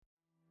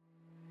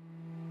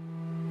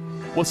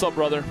What's up,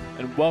 brother,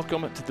 and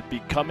welcome to the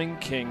Becoming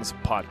Kings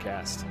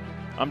podcast.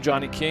 I'm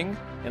Johnny King,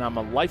 and I'm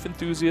a life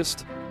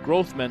enthusiast,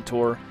 growth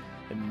mentor,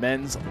 and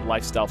men's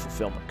lifestyle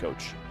fulfillment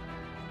coach.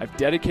 I've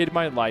dedicated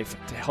my life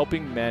to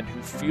helping men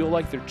who feel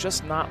like they're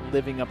just not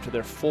living up to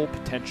their full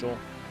potential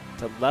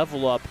to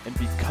level up and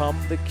become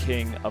the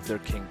king of their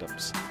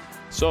kingdoms.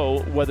 So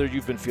whether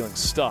you've been feeling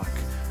stuck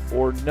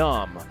or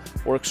numb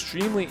or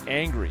extremely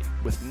angry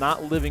with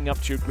not living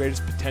up to your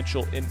greatest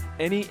potential in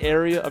any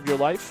area of your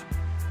life,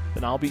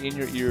 then I'll be in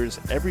your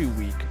ears every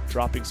week,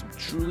 dropping some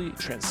truly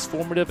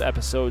transformative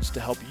episodes to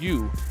help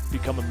you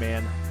become a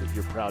man that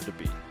you're proud to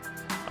be.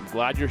 I'm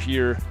glad you're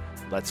here.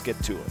 Let's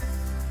get to it.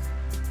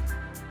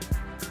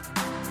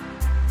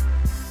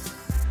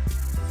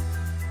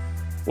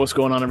 What's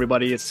going on,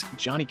 everybody? It's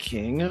Johnny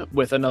King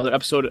with another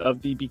episode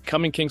of the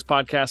Becoming Kings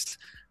podcast.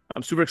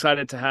 I'm super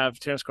excited to have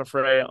Terence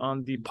Carfrae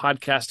on the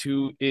podcast,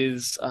 who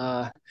is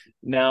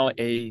now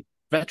a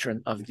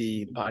veteran of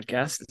the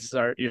podcast. This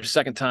is your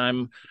second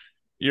time.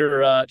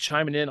 You're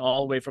chiming in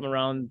all the way from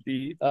around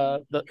the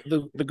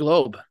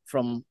globe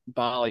from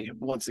Bali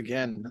once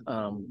again.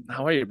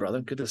 How are you, brother?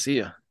 Good to see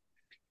you.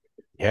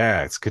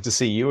 Yeah, it's good to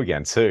see you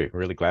again too.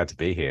 Really glad to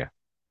be here.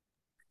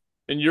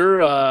 And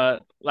you're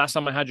last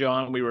time I had you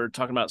on, we were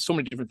talking about so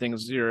many different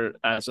things. You're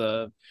as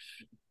a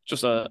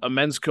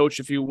men's coach,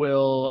 if you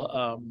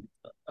will,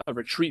 a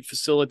retreat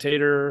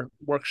facilitator,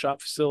 workshop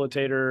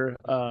facilitator,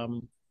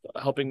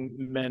 helping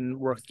men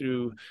work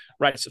through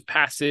rites of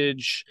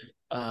passage,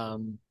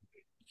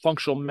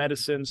 functional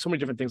medicine, so many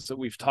different things that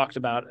we've talked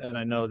about. And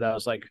I know that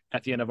was like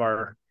at the end of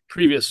our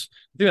previous,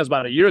 I think that was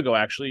about a year ago,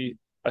 actually.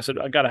 I said,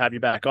 I got to have you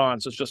back on.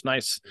 So it's just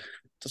nice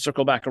to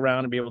circle back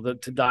around and be able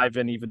to dive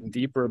in even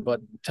deeper. But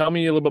tell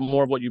me a little bit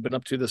more of what you've been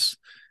up to this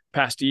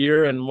past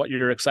year and what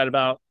you're excited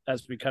about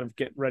as we kind of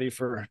get ready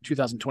for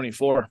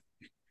 2024.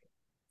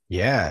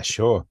 Yeah,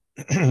 sure.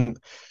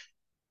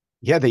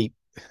 Yeah, the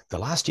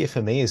last year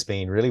for me has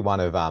been really one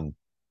of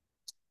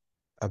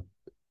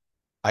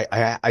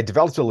I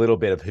developed a little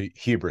bit of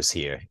hubris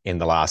here in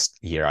the last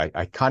year.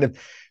 I kind of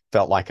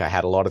felt like I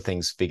had a lot of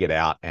things figured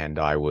out, and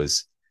I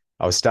was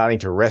starting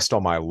to rest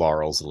on my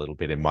laurels a little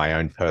bit in my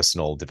own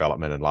personal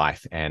development and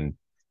life. And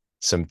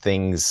some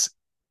things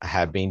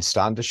have been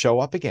starting to show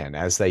up again,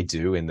 as they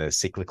do in the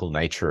cyclical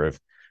nature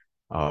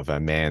of a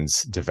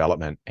man's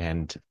development.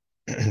 And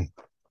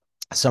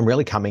so I'm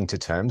really coming to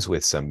terms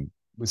with some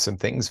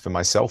things for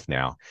myself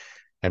now.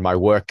 And my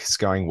work is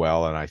going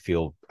well, and I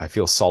feel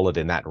solid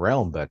in that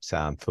realm. But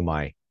for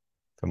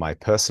my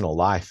personal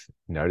life,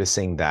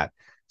 noticing that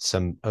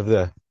some of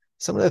the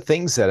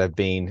things that have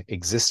been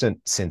existent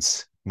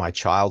since my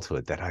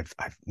childhood that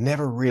I've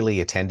never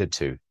really attended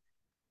to,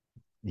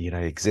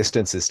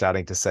 existence is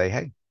starting to say,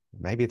 hey,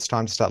 maybe it's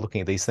time to start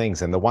looking at these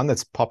things. And the one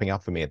that's popping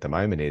up for me at the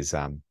moment is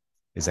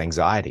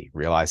anxiety,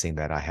 realizing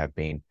that I have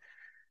been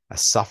a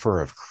sufferer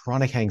of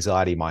chronic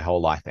anxiety my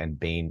whole life and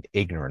been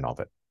ignorant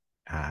of it.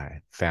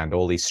 Found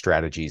all these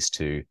strategies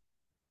to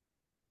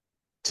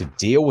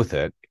deal with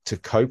it, to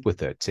cope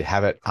with it, to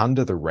have it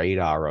under the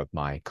radar of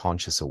my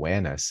conscious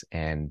awareness.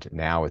 And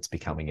now it's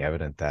becoming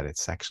evident that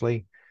it's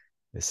actually,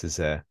 this is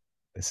a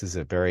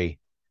very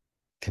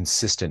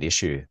consistent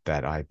issue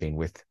that I've been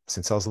with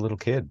since I was a little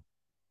kid.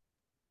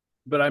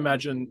 But I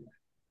imagine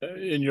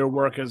in your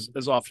work, as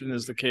often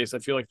is the case, I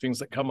feel like things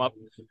that come up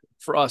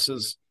for us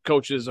as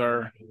coaches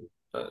are,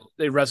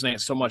 they resonate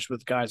so much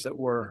with guys that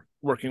we're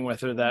working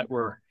with or that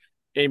we're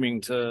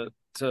aiming to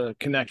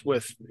connect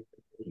with.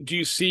 Do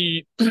you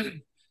see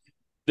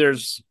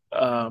there's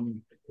I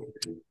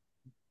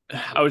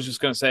was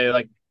just going to say,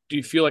 like, do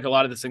you feel like a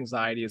lot of this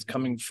anxiety is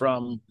coming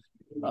from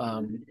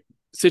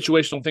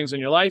situational things in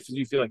your life? Do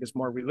you feel like it's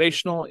more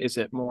relational? Is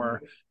it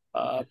more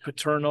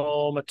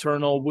paternal,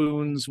 maternal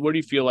wounds? What do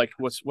you feel like?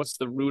 What's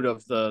the root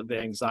of the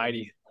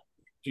anxiety?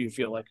 Do you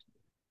feel like?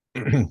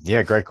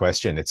 Yeah, great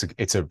question.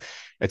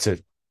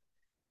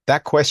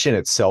 That question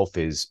itself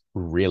is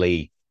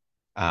really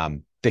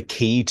the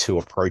key to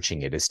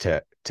approaching it, is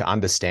to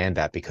understand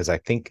that, because I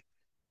think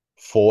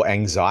for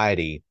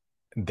anxiety,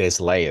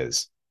 there's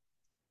layers.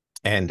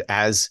 And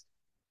as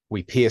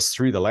we pierce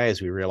through the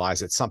layers, we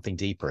realize it's something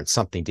deeper, it's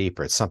something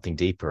deeper, it's something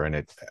deeper. And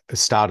it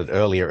started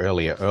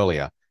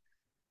earlier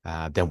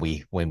than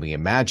when we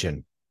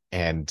imagine.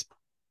 And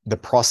the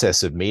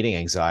process of meeting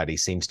anxiety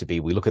seems to be,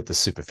 we look at the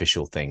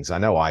superficial things. I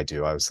know I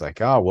do. I was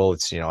like, oh, well,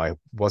 it's, I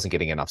wasn't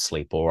getting enough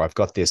sleep, or I've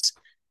got this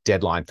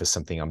deadline for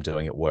something I'm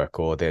doing at work,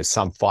 or there's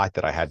some fight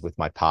that I had with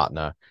my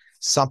partner,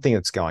 something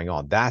that's going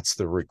on. That's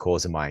the root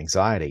cause of my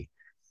anxiety.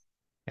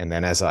 And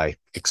then as I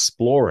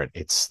explore it,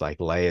 it's like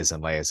layers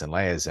and layers and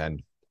layers.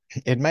 And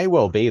it may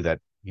well be that,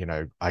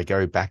 I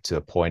go back to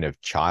a point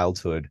of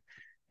childhood,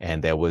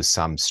 and there was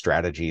some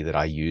strategy that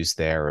I used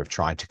there of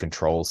trying to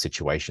control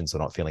situations or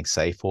not feeling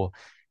safe. Or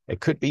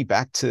it could be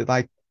back to,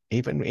 like,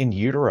 even in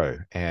utero,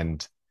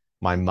 and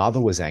my mother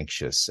was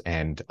anxious,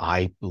 and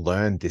I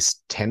learned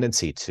this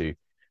tendency to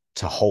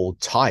hold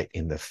tight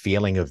in the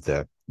feeling of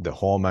the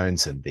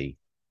hormones and the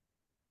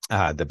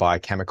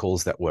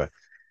biochemicals that were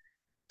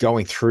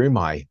going through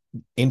my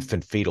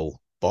infant fetal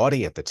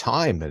body at the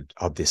time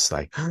of this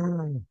like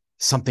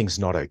something's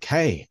not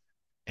okay.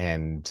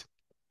 And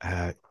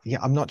yeah,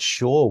 I'm not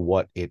sure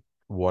what it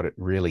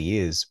really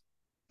is.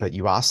 But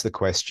you ask the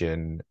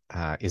question,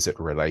 is it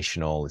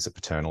relational? Is it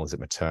paternal? Is it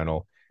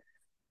maternal?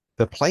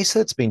 The place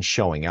that's been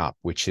showing up,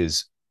 which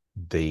is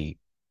the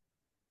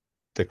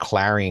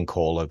clarion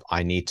call of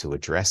I need to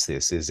address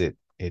this, is it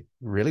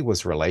really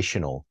was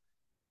relational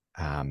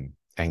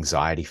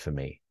anxiety for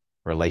me,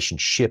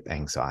 relationship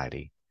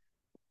anxiety.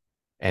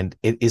 And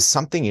it is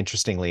something,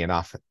 interestingly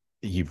enough,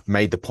 you've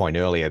made the point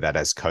earlier that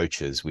as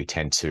coaches, we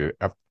tend to,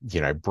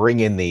 bring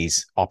in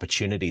these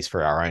opportunities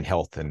for our own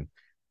health and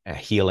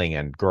healing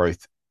and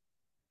growth.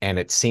 And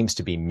it seems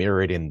to be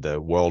mirrored in the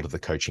world of the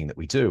coaching that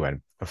we do.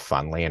 And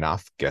funnily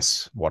enough,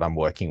 guess what I'm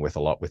working with a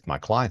lot with my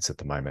clients at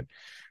the moment.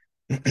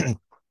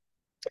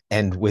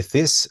 And with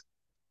this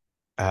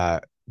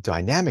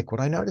dynamic, what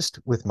I noticed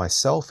with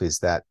myself is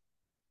that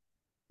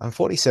I'm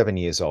 47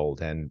 years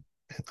old, and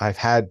I've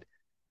had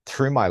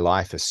through my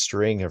life a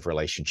string of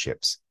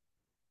relationships.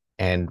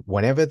 And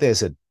whenever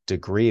there's a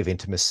degree of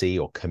intimacy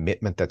or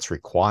commitment that's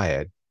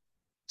required,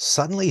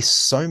 suddenly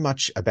so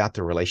much about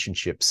the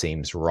relationship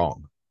seems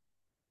wrong.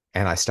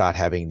 And I start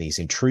having these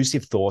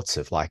intrusive thoughts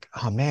of like,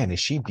 oh man, is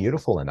she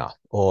beautiful enough?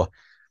 Or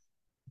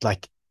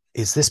like,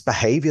 is this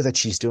behavior that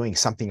she's doing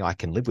something I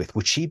can live with?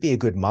 Would she be a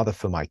good mother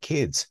for my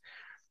kids?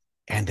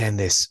 And then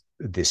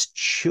this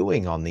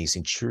chewing on these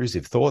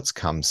intrusive thoughts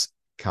comes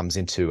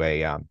into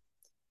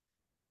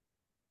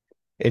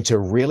into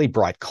really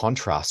bright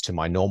contrast to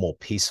my normal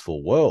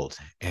peaceful world.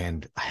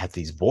 And I have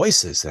these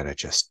voices that are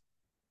just,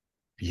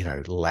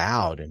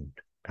 loud and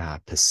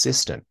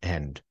persistent.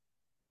 And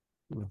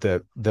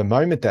the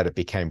moment that it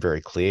became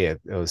very clear,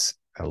 it was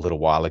a little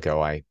while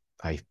ago, I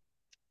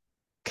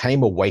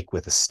came awake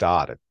with a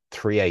start at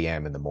 3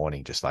 a.m. in the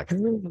morning, just like,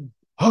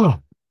 oh,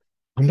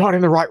 I'm not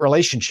in the right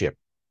relationship.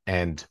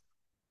 And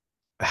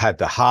I had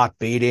the heart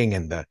beating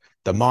and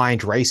the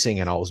mind racing,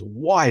 and I was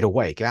wide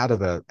awake out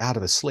of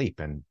a sleep.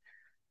 And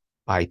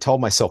I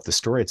told myself the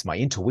story. It's my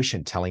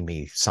intuition telling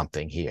me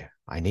something here.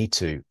 I need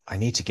to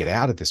get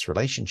out of this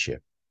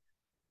relationship.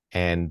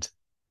 And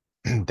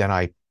then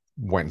I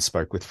went and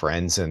spoke with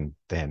friends, and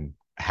then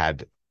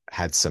had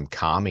some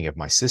calming of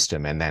my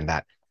system. And then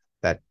that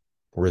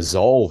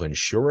resolve and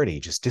surety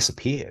just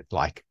disappeared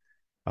like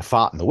a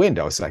fart in the wind.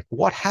 I was like,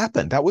 what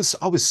happened? I was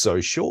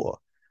so sure.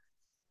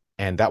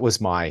 And that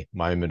was my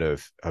moment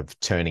of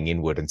turning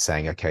inward and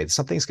saying, okay,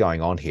 something's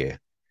going on here.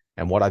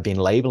 And what I've been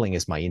labeling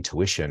as my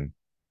intuition,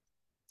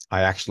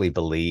 I actually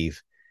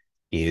believe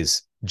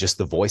is just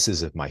the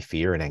voices of my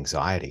fear and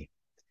anxiety.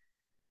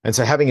 And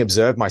so, having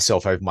observed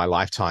myself over my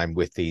lifetime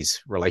with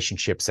these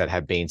relationships that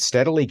have been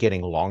steadily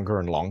getting longer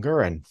and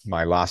longer, and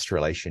my last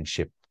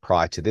relationship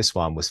prior to this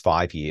one was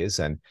 5 years,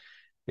 and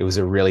it was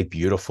a really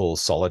beautiful,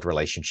 solid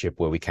relationship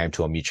where we came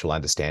to a mutual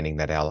understanding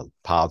that our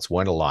paths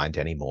weren't aligned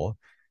anymore.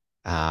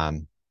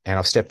 And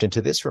I've stepped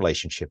into this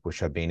relationship,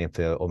 which I've been in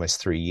for almost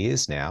 3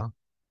 years now.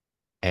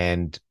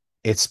 And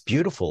it's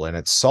beautiful and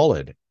it's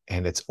solid.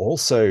 And it's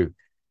also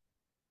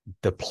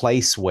the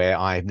place where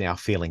I'm now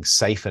feeling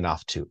safe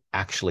enough to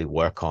actually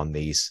work on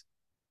these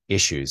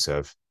issues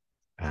of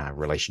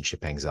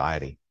relationship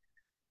anxiety.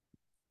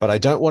 But I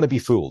don't want to be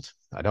fooled.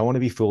 I don't want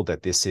to be fooled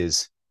that this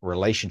is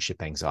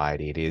relationship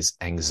anxiety. It is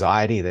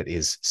anxiety that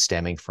is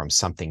stemming from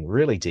something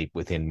really deep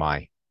within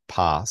my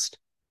past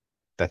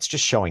that's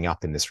just showing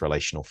up in this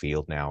relational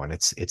field now. And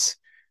it's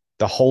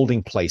the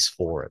holding place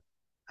for it.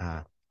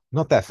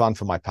 Not that fun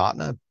for my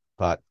partner,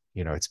 but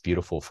it's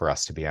beautiful for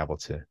us to be able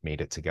to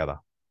meet it together.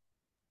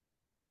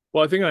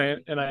 Well, I think I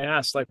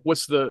asked, like,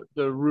 what's the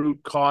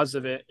root cause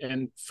of it?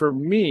 And for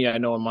me, I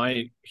know in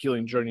my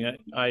healing journey,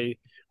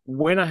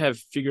 when I have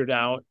figured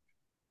out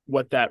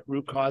what that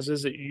root cause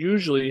is, it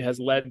usually has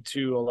led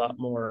to a lot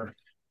more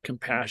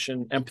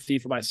compassion, empathy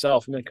for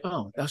myself. I'm like,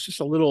 oh, that's just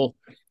a little,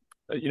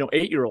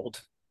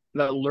 8-year-old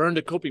that learned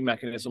a coping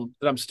mechanism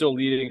that I'm still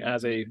leading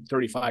as a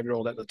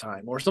 35-year-old at the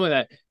time, or something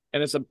like that.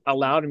 And it's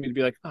allowed me to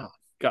be like, oh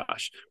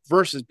gosh,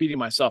 versus beating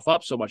myself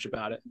up so much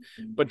about it.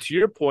 But to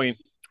your point,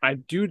 I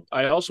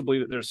also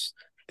believe that there's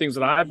things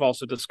that I've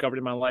also discovered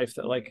in my life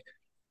that, like,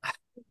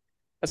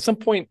 at some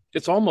point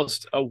it's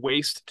almost a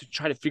waste to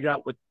try to figure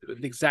out what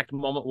the exact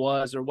moment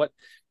was or what,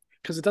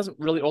 because it doesn't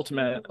really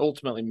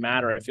ultimately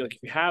matter. I feel like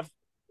if you have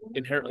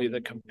inherently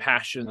the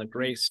compassion, the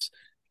grace,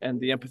 and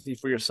the empathy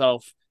for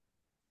yourself,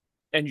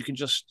 and you can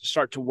just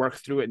start to work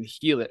through it and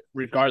heal it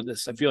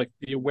regardless. I feel like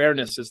the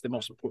awareness is the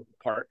most important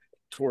part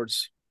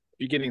towards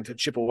beginning to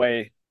chip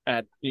away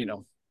at,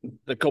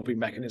 the coping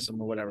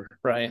mechanism or whatever.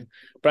 Right.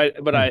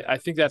 But I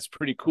think that's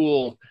pretty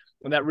cool.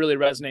 And that really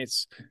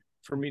resonates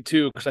for me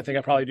too, because I think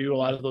I probably do a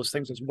lot of those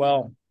things as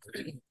well.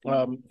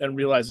 And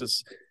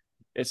realize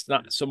it's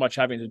not so much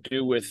having to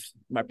do with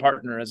my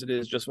partner as it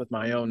is just with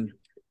my own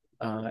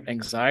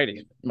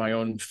anxiety, my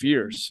own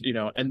fears,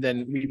 and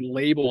then we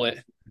label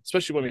it,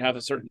 especially when we have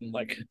a certain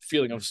like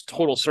feeling of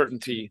total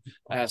certainty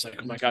as like,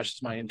 oh my gosh,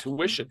 it's my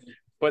intuition.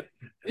 But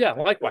yeah,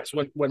 likewise,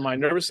 when my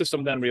nervous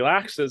system then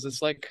relaxes,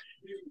 it's like,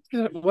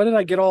 what did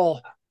I get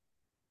all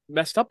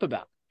messed up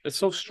about? It's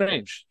so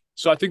strange.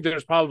 So I think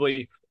there's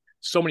probably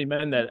so many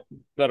men that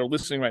are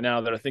listening right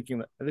now that are thinking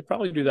that they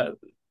probably do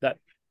that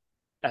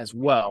as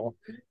well.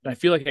 And I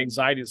feel like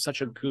anxiety is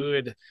such a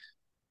good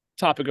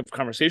topic of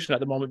conversation at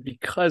the moment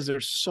because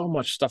there's so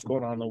much stuff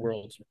going on in the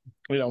world.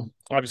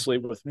 Obviously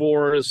with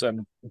wars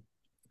and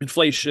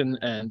inflation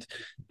and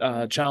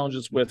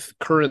challenges with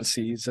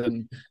currencies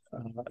and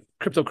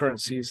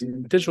cryptocurrencies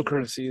and digital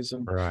currencies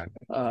and Right.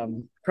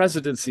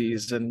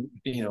 presidencies and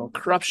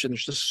corruption.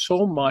 There's just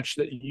so much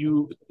that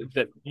you,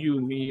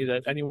 me,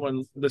 that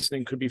anyone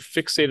listening could be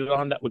fixated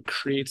on that would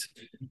create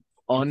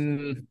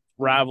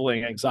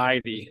unraveling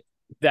anxiety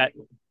that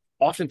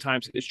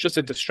oftentimes it's just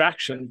a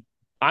distraction,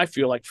 I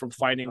feel like, from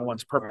finding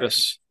one's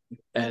purpose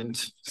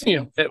and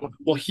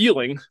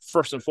healing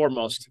first and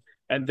foremost,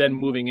 and then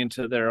moving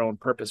into their own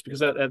purpose.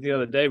 Because at the end of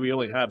the day, we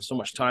only have so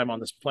much time on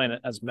this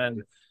planet as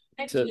men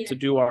to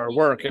do our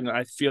work. And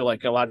I feel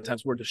like a lot of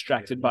times we're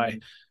distracted by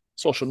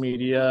social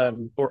media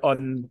or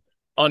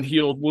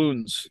unhealed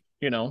wounds,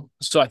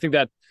 So I think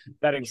that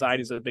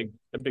anxiety is a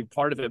big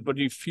part of it. But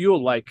do you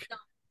feel like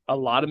a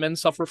lot of men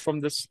suffer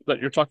from this that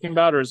you're talking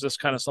about, or is this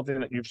kind of something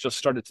that you've just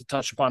started to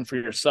touch upon for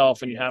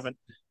yourself and you haven't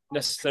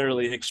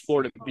necessarily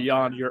explored it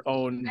beyond your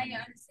own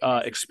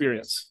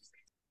experience?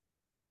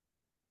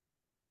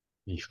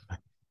 You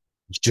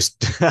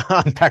just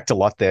unpacked a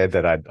lot there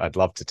that I'd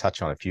love to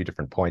touch on a few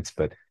different points.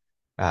 But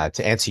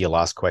to answer your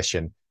last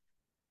question,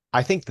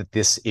 I think that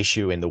this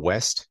issue in the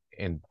West,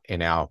 in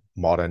our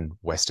modern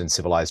Western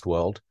civilized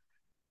world,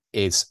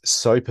 is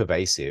so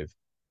pervasive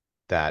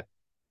that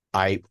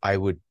I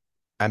would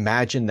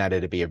imagine that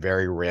it'd be a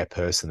very rare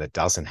person that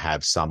doesn't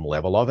have some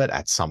level of it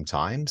at some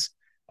times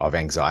of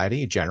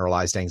anxiety,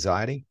 generalized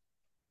anxiety.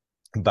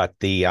 But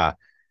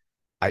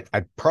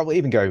I'd probably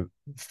even go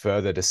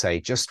further to say,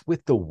 just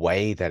with the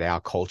way that our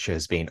culture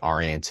has been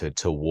oriented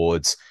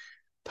towards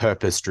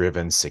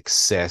purpose-driven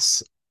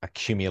success,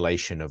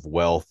 accumulation of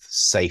wealth,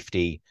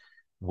 safety,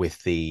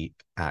 with the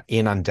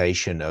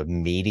inundation of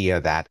media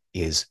that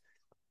is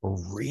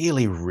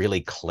really,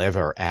 really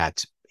clever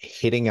at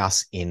hitting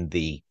us in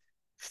the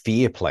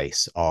fear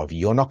place of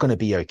you're not going to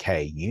be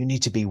okay. You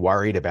need to be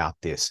worried about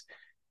this.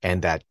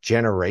 And that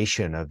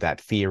generation of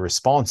that fear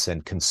response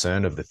and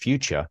concern of the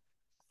future,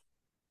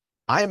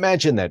 I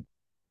imagine that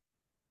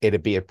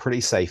it'd be a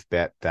pretty safe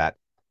bet that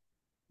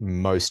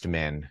most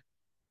men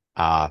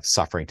are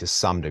suffering to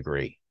some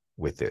degree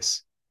with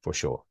this, for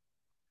sure.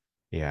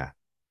 Yeah.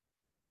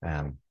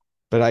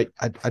 But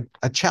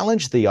I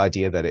challenge the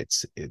idea that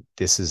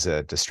this is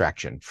a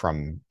distraction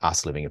from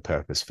us living a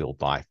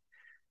purpose-filled life.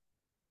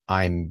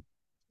 I'm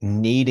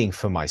needing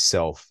for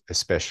myself,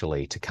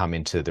 especially, to come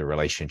into the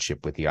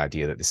relationship with the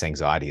idea that this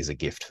anxiety is a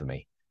gift for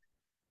me,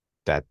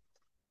 that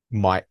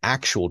my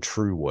actual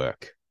true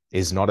work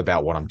is not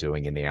about what I'm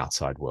doing in the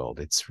outside world.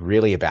 It's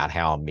really about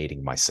how I'm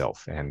meeting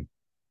myself. And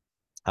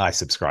I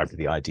subscribe to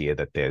the idea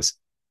that there's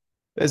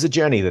a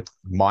journey that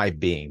my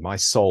being, my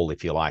soul,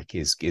 if you like,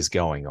 is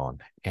going on,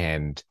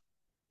 and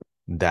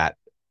that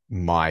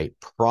my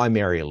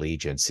primary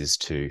allegiance is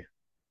to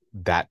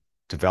that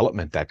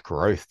development, that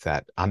growth,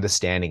 that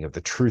understanding of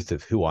the truth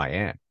of who I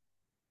am,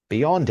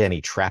 beyond any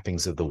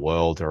trappings of the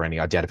world or any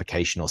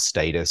identification or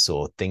status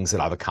or things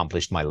that I've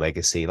accomplished, my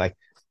legacy. Like,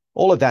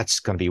 all of that's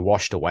going to be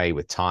washed away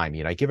with time.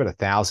 Give it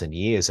 1,000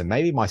 years and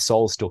maybe my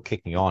soul's still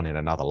kicking on in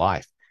another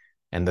life.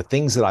 And the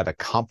things that I've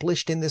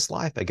accomplished in this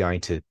life are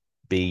going to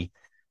be,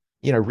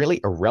 really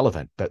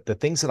irrelevant. But the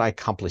things that I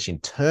accomplish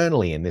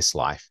internally in this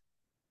life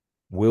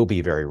will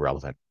be very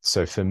relevant.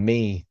 So for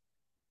me,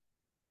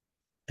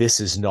 this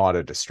is not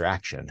a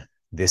distraction.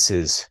 This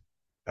is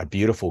a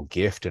beautiful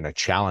gift and a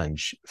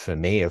challenge for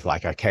me of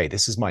like, okay,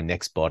 this is my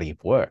next body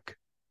of work,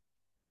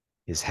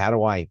 is how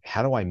do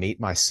I meet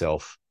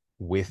myself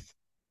with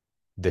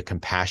the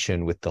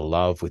compassion, with the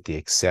love, with the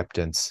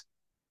acceptance,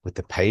 with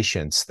the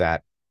patience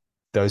that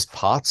those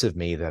parts of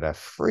me that are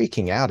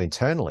freaking out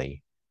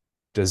internally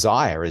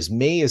desire, as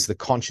me as the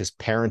conscious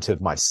parent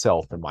of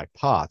myself and my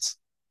parts.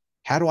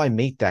 How do I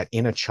meet that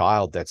inner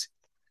child that's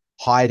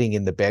hiding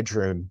in the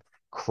bedroom,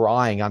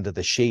 crying under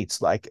the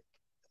sheets, like,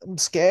 I'm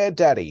scared,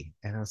 daddy?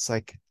 And it's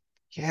like,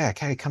 yeah,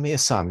 okay, come here,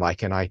 son.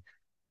 Like,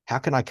 how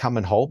can I come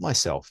and hold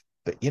myself?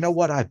 But you know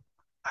what? I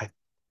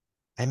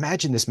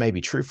imagine this may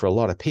be true for a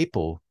lot of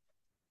people.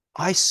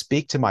 I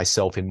speak to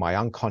myself in my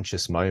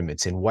unconscious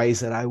moments in ways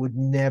that I would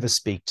never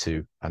speak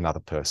to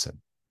another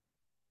person.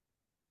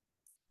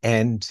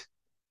 And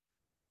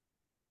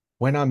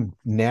when I'm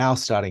now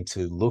starting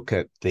to look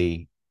at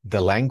the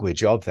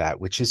language of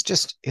that, which is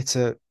just, it's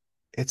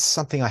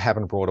something I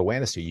haven't brought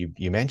awareness to.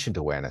 You mentioned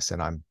awareness,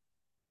 and I'm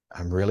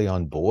really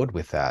on board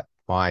with that.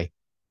 My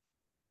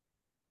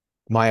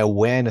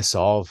awareness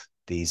of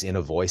these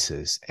inner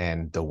voices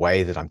and the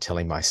way that I'm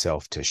telling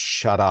myself to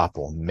shut up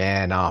or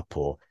man up,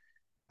 or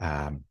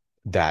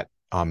that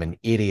I'm an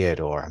idiot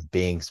or I'm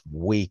being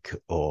weak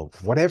or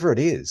whatever it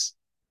is,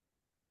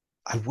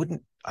 I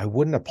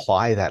wouldn't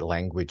apply that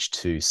language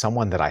to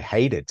someone that I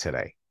hated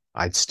today.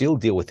 I'd still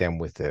deal with them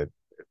with a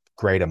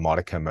greater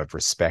modicum of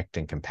respect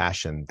and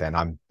compassion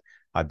than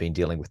I've been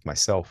dealing with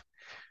myself.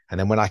 And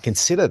then when I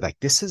consider like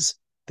this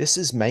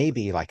is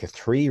maybe like a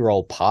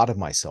 3-year-old part of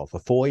myself, a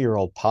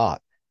 4-year-old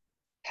part,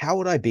 how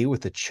would I be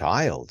with a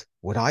child?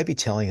 Would I be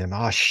telling them,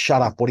 oh,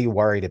 shut up, what are you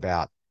worried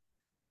about?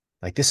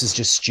 Like, this is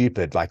just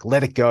stupid. Like,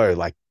 let it go.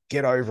 Like,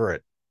 get over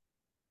it.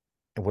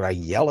 And would I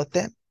yell at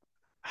them?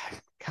 I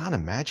can't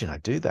imagine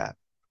I'd do that.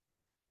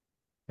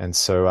 And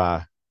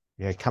so,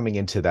 yeah, coming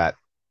into that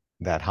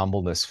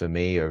humbleness for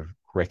me of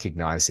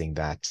recognizing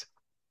that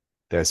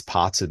there's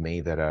parts of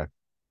me that are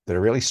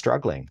really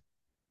struggling.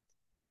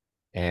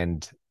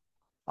 And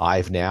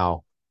I've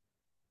now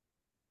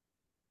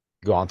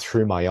gone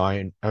through my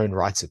own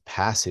rites of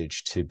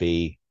passage to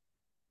be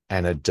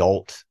an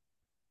adult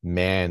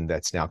man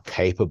that's now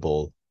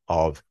capable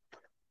of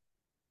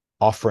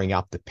offering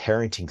up the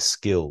parenting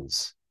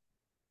skills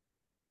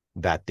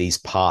that these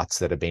parts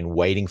that have been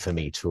waiting for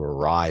me to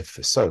arrive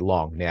for so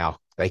long now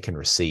they can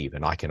receive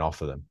and I can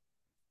offer them.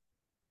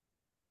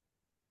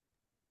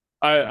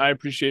 I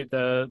appreciate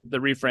the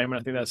reframe, and I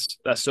think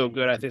that's so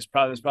good. I think there's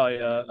probably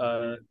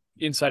a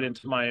insight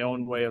into my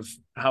own way of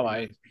how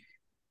I,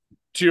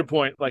 to your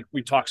point, like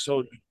we talk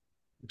so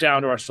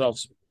down to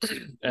ourselves,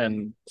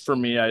 and for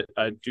me, I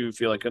do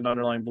feel like an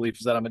underlying belief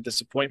is that I'm a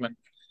disappointment.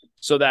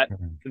 So that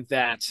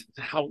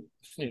how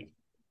you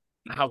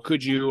know, how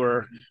could you,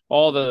 or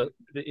all the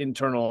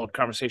internal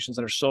conversations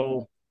that are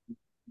so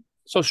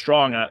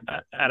strong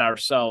at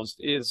ourselves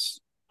is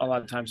a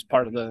lot of times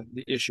part of the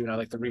issue. And I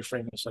like the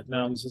reframe. It's like,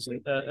 no, this is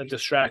a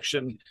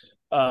distraction,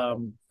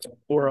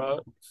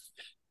 or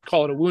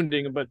call it a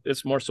wounding, but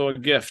it's more so a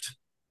gift.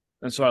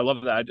 And so I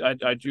love that.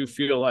 I do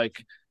feel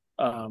like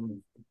a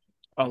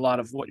lot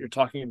of what you're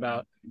talking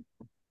about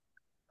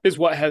is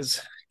what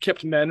has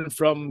kept men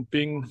from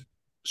being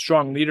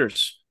strong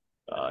leaders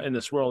in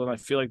this world. And I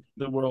feel like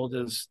the world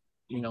is,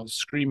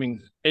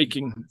 screaming,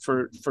 aching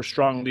for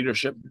strong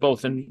leadership,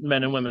 both in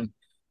men and women.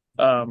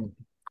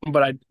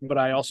 But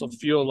I also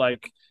feel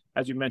like,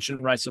 as you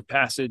mentioned, rites of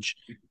passage,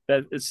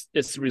 that it's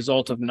the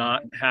result of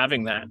not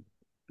having that.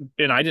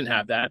 And I didn't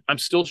have that. I'm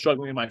still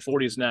struggling in my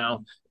 40s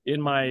now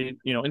in my,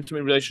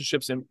 intimate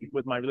relationships and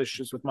with my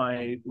relationships with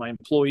my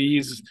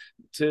employees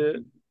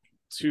to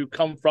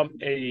come from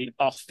a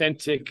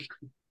authentic,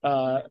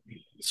 come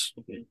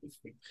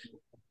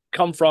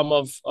from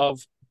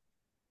of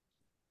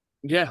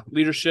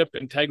leadership,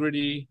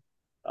 integrity,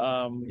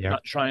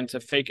 not trying to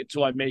fake it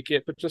till I make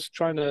it, but just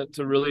trying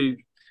to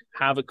really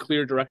have a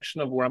clear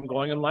direction of where I'm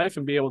going in life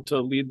and be able to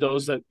lead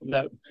those that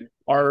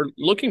are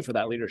looking for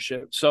that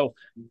leadership. So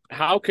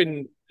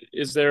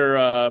is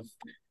there,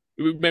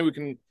 maybe we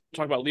can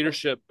talk about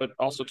leadership, but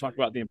also talk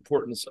about the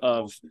importance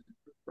of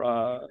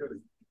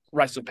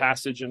rites of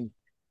passage and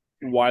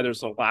why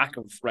there's a lack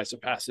of rites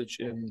of passage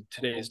in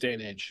today's day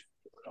and age.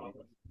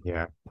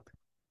 Yeah.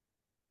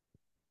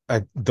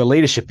 The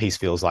leadership piece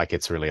feels like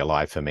it's really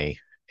alive for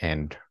me.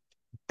 And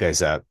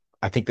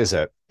I think there's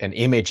an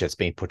image that's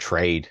been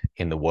portrayed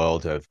in the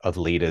world of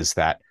leaders,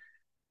 that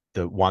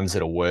the ones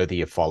that are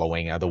worthy of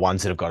following are the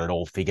ones that have got it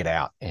all figured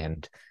out.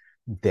 And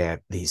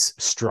they're these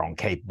strong,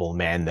 capable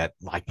men that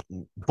like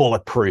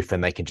bulletproof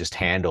and they can just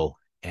handle.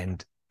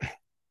 And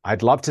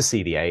I'd love to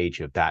see the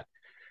age of that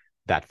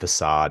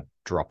facade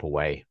drop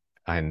away.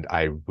 And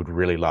I would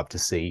really love to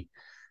see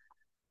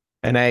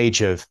an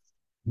age of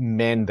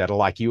men that are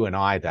like you and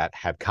I, that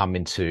have come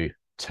into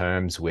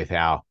terms with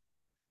our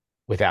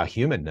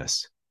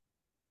humanness,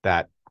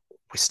 that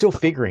we're still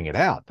figuring it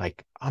out.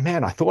 Like, oh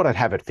man, I thought I'd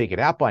have it figured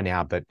out by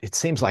now, but it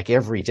seems like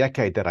every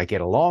decade that I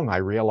get along, I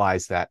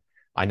realize that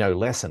I know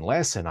less and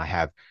less, and I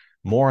have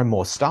more and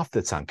more stuff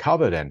that's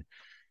uncovered. And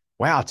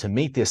wow, to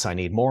meet this, I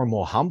need more and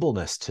more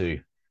humbleness to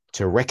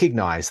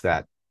recognize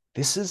that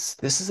this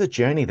is a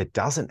journey that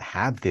doesn't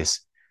have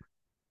this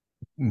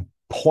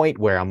point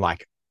where I'm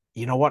like,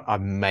 you know what,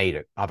 I've made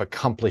it, I've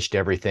accomplished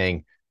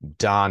everything,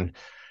 done.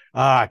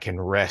 I can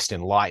rest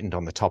enlightened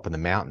on the top of the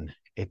mountain.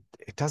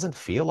 It doesn't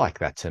feel like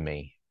that to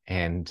me.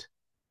 And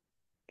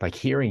like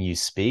hearing you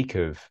speak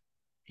of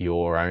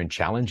your own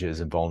challenges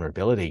and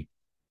vulnerability,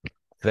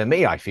 for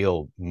me, I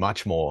feel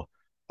much more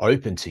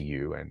open to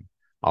you and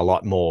a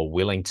lot more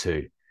willing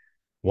to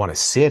want to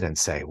sit and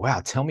say, wow,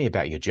 tell me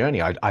about your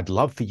journey. I'd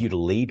love for you to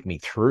lead me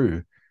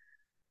through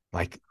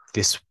like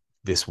this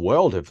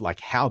world of like,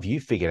 how have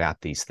you figured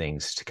out these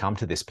things to come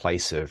to this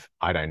place of,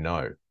 I don't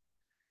know.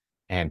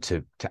 And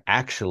to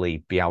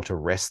actually be able to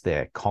rest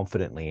there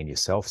confidently in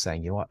yourself,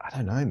 saying, you know what, I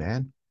don't know,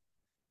 man.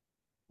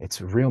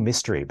 It's a real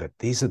mystery, but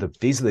these are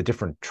the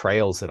different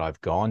trails that I've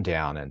gone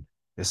down, and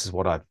this is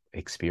what I've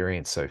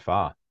experienced so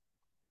far.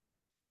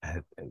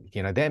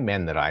 They're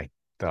men that I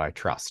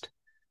trust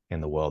in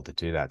the world to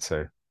do that.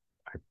 So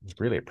I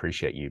really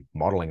appreciate you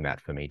modeling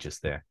that for me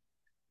just there.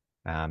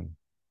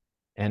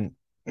 And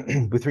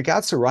with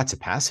regards to rites of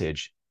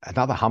passage,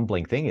 another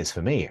humbling thing is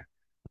for me,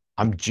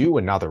 I'm due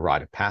another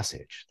rite of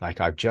passage. Like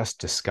I've just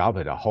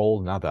discovered a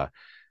whole nother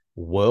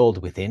world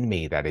within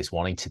me that is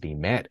wanting to be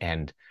met.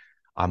 And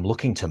I'm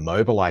looking to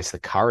mobilize the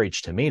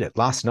courage to meet it.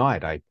 Last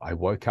night, I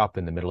woke up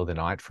in the middle of the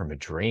night from a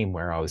dream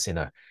where I was in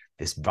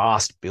this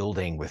vast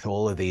building with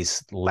all of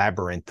these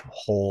labyrinth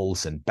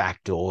halls and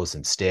back doors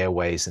and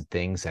stairways and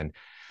things. And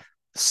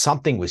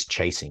something was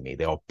chasing me.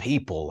 There were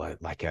people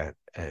like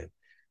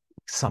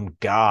some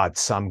guard,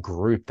 some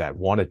group that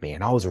wanted me.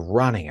 And I was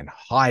running and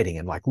hiding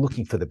and like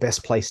looking for the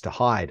best place to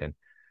hide. And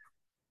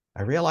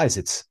I realize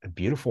it's a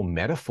beautiful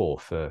metaphor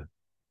for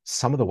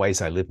some of the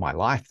ways I live my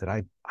life, that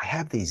I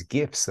have these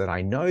gifts that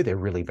I know they're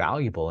really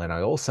valuable. And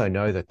I also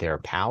know that there are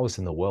powers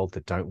in the world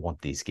that don't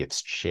want these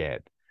gifts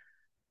shared.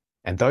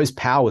 And those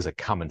powers are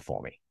coming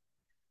for me.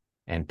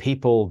 And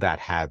people that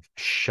have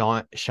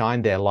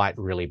shined their light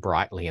really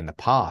brightly in the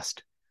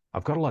past,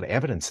 I've got a lot of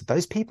evidence that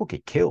those people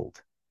get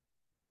killed.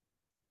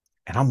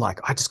 And I'm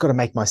like, I just got to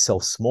make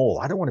myself small.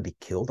 I don't want to be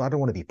killed. I don't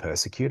want to be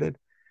persecuted.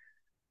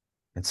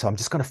 And so I'm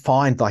just going to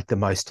find like the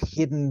most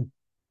hidden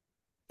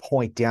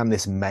point down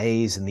this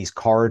maze and these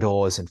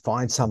corridors and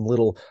find some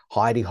little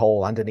hidey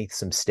hole underneath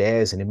some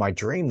stairs. And in my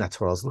dream,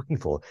 that's what I was looking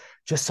for,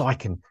 just so I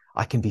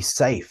can be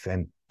safe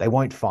and they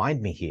won't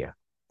find me here.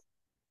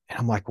 And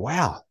I'm like,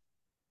 wow,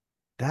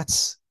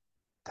 that's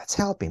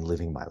how I've been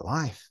living my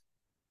life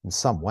in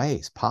some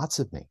ways, parts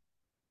of me.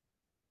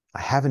 I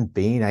haven't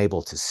been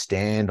able to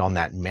stand on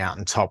that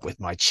mountaintop with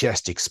my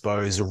chest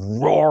exposed,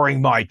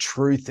 roaring my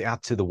truth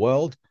out to the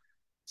world.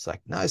 It's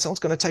like, no, someone's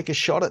going to take a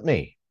shot at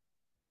me.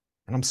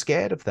 And I'm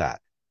scared of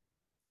that.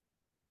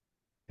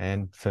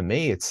 And for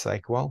me, it's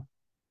like, well,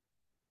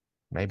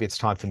 maybe it's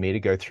time for me to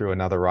go through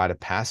another rite of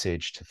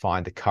passage to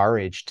find the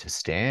courage to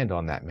stand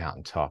on that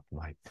mountaintop,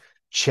 my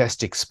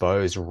chest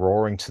exposed,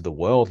 roaring to the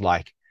world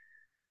like,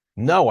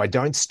 no, I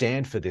don't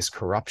stand for this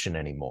corruption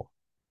anymore.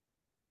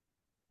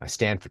 I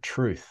stand for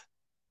truth.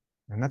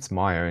 And that's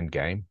my own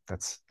game.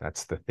 That's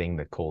the thing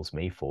that calls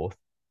me forth.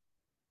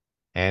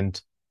 And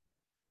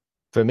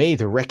for me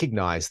to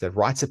recognize that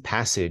rites of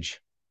passage,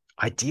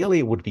 ideally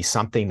it would be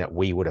something that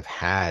we would have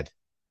had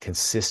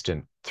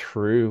consistent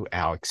through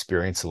our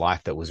experience of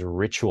life, that was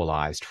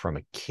ritualized from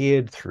a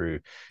kid through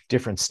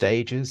different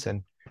stages.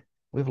 And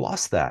we've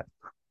lost that.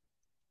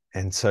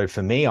 And so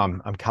for me,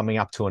 I'm coming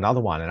up to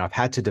another one, and I've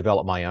had to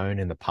develop my own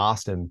in the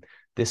past. And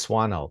this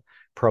one, I'll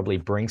probably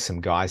bring some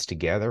guys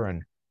together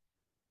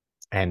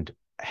and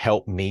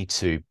help me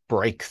to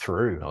break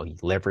through. I'll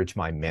leverage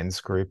my men's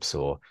groups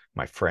or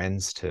my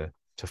friends to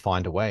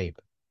find a way.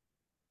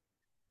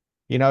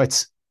 You know,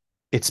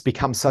 it's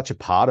become such a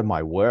part of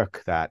my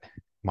work that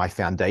my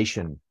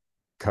foundation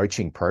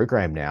coaching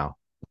program now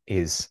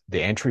is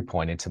the entry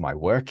point into my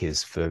work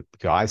is for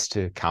guys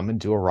to come and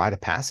do a rite of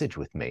passage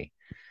with me.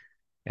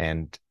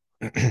 And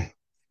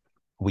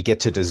we get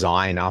to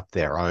design up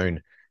their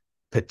own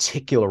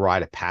particular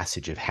rite of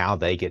passage of how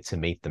they get to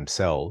meet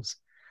themselves.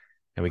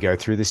 And we go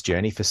through this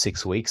journey for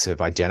 6 weeks of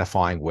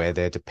identifying where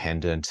they're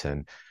dependent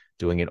and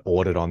doing an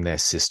audit on their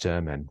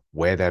system and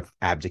where they've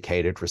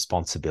abdicated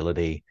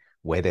responsibility,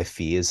 where their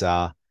fears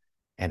are,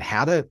 and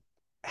how to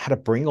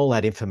bring all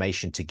that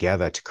information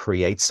together to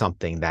create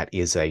something that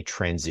is a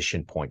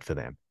transition point for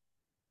them,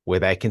 where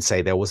they can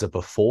say there was a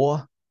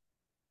before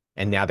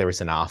and now there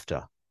is an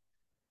after.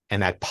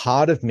 And that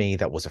part of me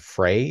that was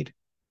afraid,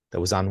 that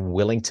was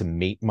unwilling to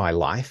meet my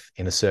life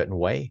in a certain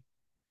way,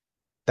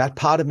 that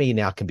part of me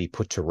now can be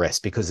put to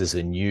rest because there's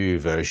a new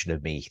version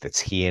of me that's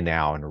here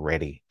now and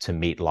ready to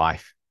meet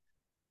life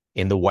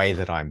in the way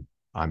that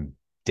I'm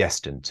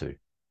destined to.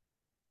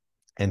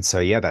 And so,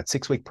 yeah, that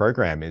 6-week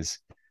program is,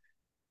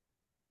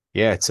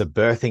 it's a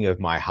birthing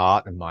of my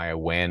heart and my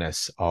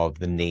awareness of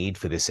the need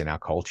for this in our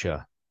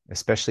culture,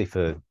 especially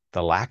for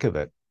the lack of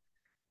it.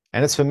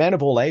 And it's for men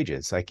of all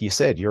ages. Like you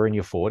said, you're in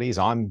your 40s,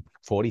 I'm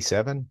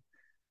 47,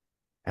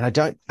 and I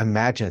don't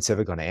imagine it's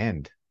ever going to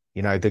end.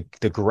 You know,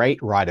 the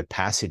great rite of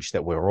passage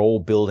that we're all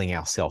building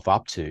ourselves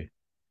up to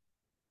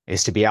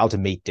is to be able to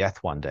meet death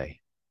one day.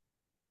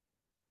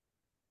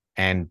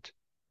 And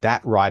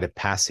that rite of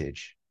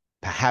passage,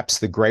 perhaps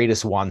the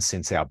greatest one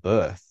since our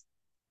birth,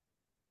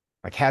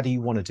 like, how do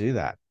you want to do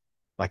that?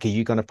 Like, are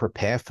you going to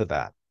prepare for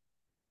that?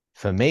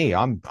 For me,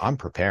 I'm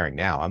preparing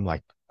now. I'm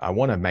like, I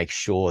want to make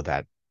sure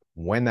that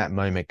when that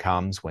moment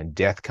comes, when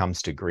death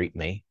comes to greet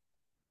me,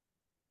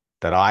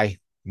 that I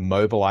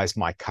mobilize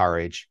my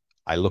courage,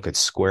 I look it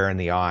square in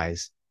the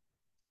eyes,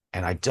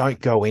 and I don't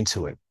go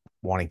into it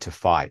wanting to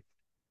fight.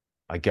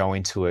 I go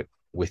into it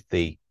with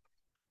the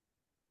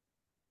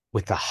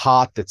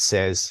heart that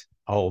says,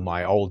 oh,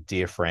 my old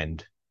dear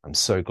friend, I'm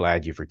so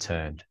glad you've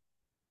returned.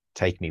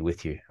 Take me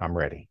with you. I'm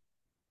ready.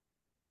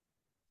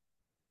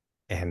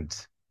 And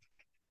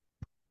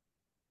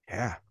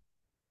yeah,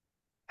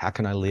 how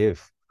can I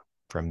live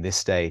from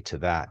this day to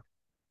that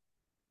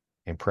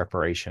in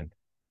preparation,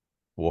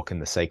 walking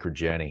the sacred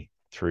journey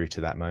through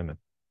to that moment?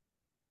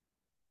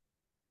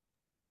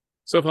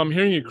 So if I'm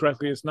hearing you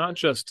correctly, it's not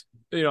just,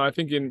 I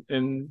think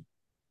in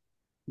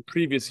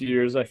previous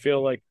years, I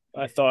feel like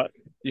I thought,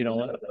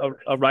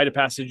 a rite of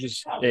passage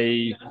is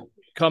a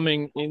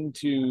coming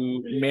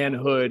into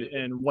manhood.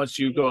 And once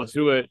you go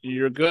through it,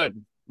 you're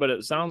good. But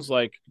it sounds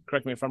like,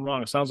 correct me if I'm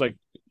wrong, it sounds like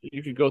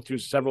you could go through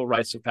several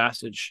rites of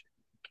passage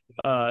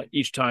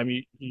each time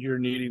you're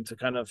needing to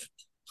kind of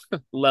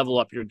level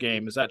up your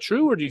game. Is that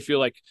true, or do you feel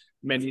like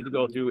men need to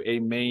go through a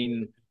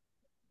main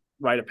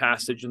rite of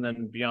passage, and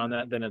then beyond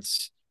that, then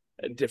it's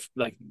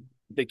like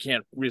they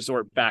can't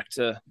resort back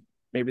to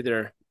maybe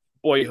their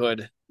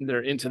boyhood,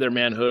 they're into their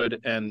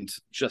manhood and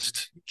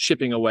just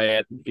chipping away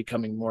at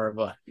becoming more of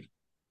a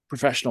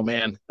professional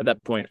man at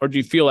that point? Or do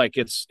you feel like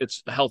it's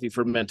healthy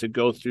for men to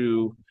go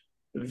through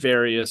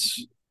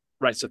various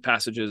rites of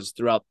passages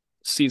throughout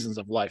seasons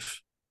of life?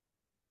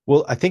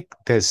 Well, I think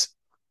there's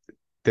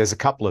a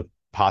couple of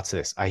parts of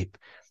this.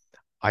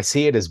 I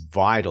see it as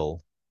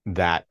vital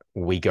that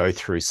we go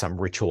through some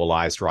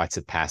ritualized rites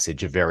of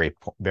passage at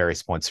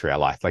various points through our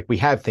life. Like we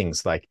have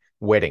things like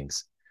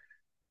weddings,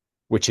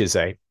 which is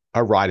a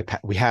rite of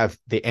we have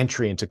the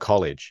entry into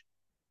college,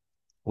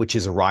 which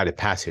is a rite of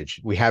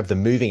passage. We have the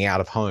moving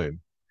out of home,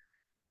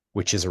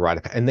 which is a rite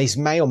of, and these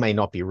may or may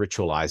not be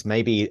ritualized.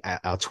 Maybe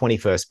our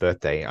 21st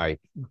birthday,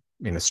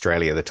 in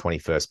Australia, the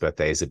 21st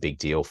birthday is a big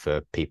deal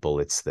for people.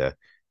 It's the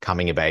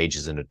coming of age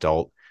as an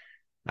adult.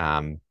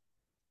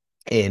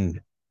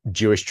 In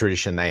Jewish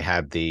tradition, they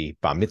have the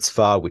bar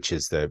mitzvah, which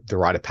is the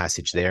rite of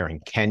passage there. In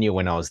Kenya,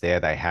 when I was there,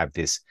 they have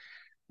this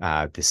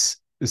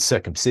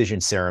circumcision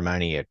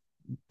ceremony at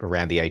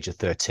around the age of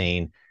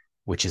 13,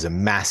 which is a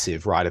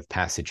massive rite of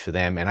passage for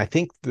them. And I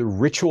think the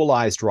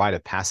ritualized rite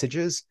of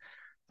passages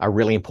are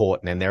really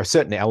important. And there are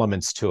certain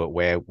elements to it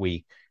where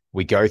we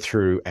go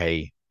through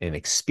an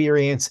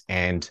experience,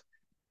 and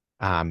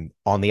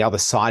on the other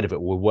side of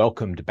it, we're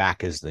welcomed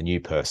back as the new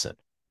person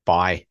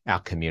by our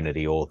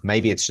community, or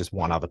maybe it's just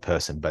one other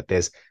person, but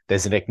there's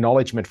an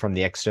acknowledgement from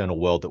the external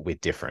world that we're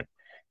different.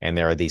 And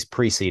there are these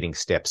preceding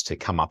steps to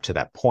come up to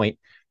that point,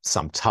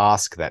 some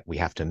task that we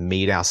have to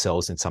meet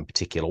ourselves in some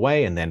particular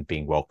way, and then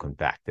being welcomed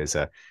back. There's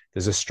a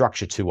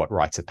structure to what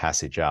rites of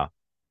passage are.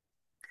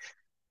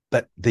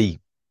 But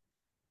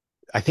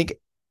I think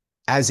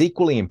as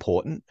equally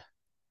important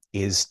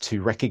is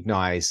to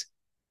recognize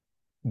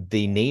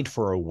the need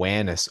for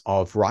awareness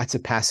of rites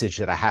of passage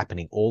that are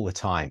happening all the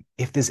time.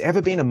 If there's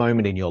ever been a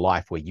moment in your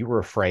life where you were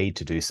afraid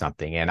to do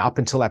something, and up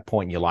until that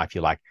point in your life,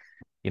 you're like,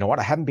 you know what,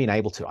 I haven't been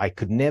able to, I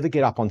could never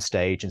get up on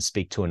stage and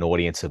speak to an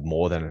audience of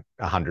more than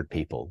 100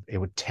 people. It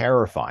would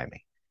terrify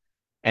me.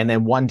 And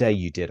then one day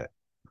you did it.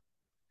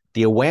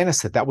 The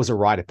awareness that was a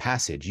rite of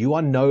passage, you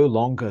are no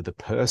longer the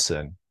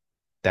person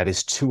that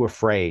is too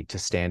afraid to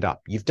stand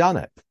up. You've done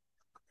it.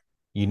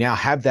 You now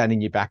have that in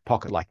your back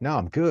pocket, like, no,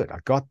 I'm good. I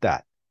got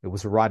that. It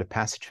was a rite of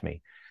passage for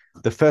me.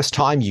 The first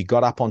time you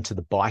got up onto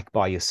the bike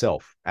by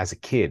yourself as a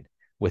kid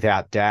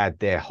without dad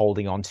there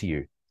holding on to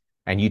you,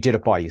 and you did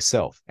it by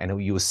yourself,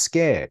 and you were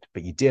scared,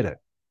 but you did it.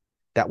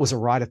 That was a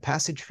rite of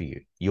passage for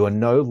you. You are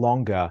no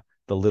longer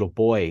the little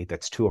boy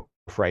that's too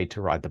afraid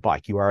to ride the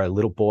bike. You are a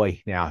little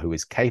boy now who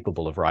is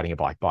capable of riding a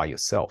bike by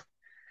yourself.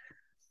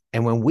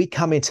 And when we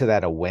come into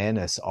that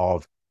awareness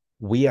of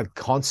we are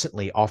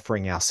constantly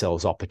offering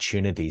ourselves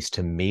opportunities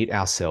to meet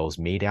ourselves,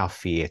 meet our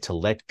fear, to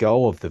let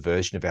go of the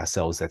version of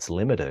ourselves that's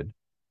limited,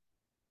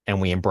 and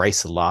we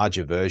embrace a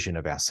larger version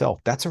of ourselves,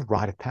 that's a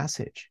rite of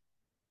passage.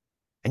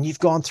 And you've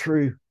gone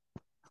through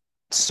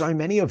so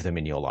many of them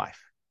in your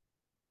life.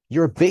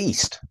 You're a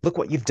beast. Look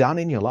what you've done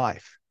in your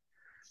life.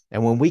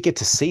 And when we get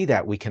to see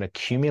that, we can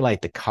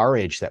accumulate the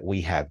courage that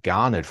we have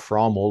garnered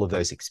from all of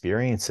those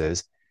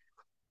experiences.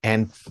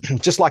 And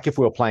just like if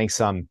we were playing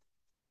some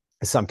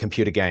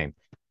computer game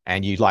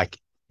and you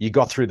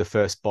got through the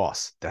first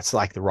boss, that's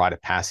like the rite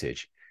of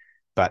passage.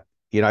 But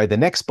the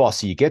next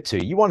boss you get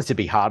to, you want it to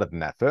be harder than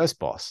that first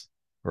boss,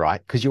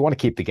 right? Because you want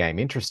to keep the game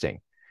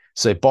interesting.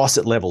 So boss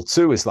at level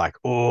 2 is like,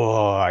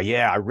 oh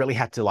yeah, I really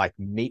had to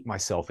meet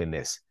myself in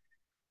this.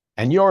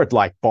 And you're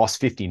at boss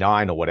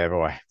 59 or whatever,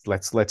 or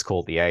let's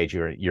call it the age,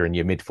 you're in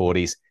your mid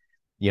 40s.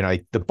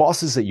 The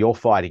bosses that you're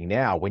fighting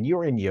now, when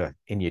you're in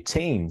your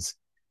teens,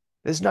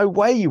 there's no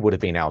way you would have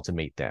been able to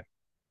meet them,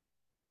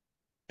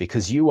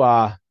 because you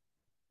are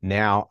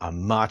now a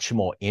much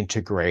more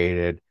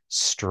integrated,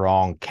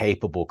 strong,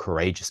 capable,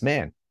 courageous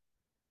man.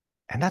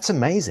 And that's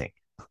amazing.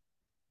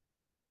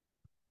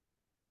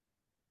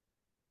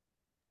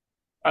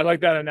 I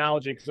like that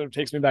analogy because it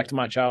takes me back to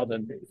my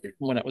childhood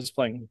when I was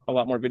playing a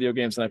lot more video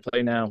games than I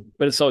play now.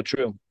 But it's so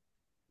true.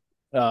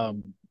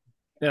 And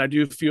I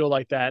do feel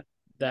like that,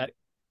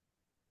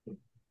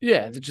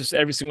 yeah, just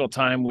every single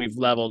time we've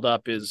leveled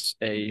up is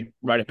a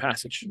rite of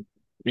passage,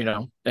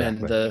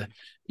 and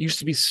used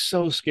to be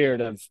so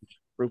scared of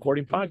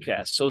recording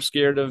podcasts, so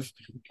scared of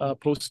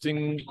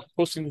posting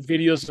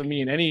videos of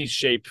me in any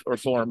shape or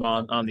form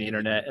on the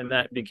internet, and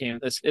that became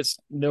it's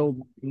no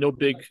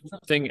big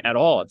thing at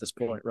all at this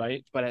point,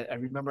 right? But I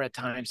remember at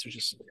times there's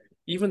just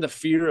even the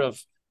fear of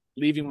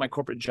leaving my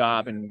corporate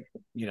job and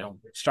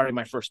starting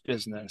my first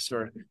business,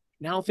 or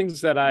now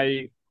things that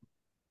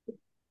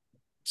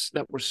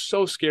were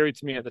so scary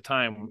to me at the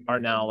time are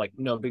now like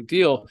no big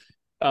deal.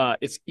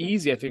 It's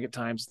easy, I think, at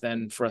times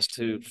then for us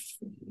to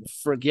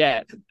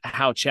forget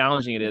how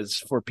challenging it is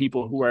for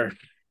people who are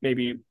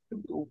maybe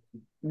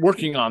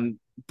working on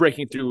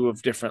breaking through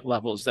of different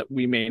levels that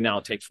we may now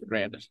take for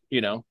granted,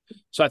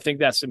 So I think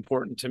that's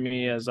important to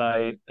me as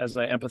I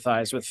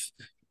empathize with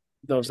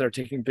those that are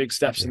taking big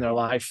steps in their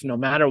life, no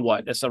matter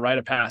what. It's a rite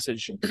of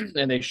passage,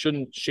 and they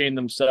shouldn't shame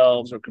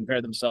themselves or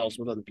compare themselves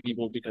with other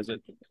people because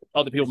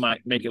other people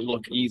might make it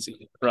look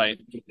easy, right?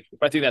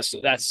 But I think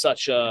that's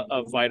such a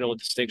vital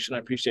distinction. I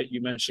appreciate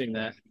you mentioning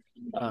that.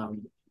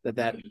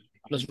 That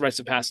those rites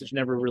of passage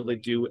never really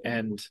do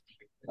end.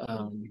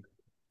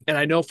 And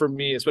I know for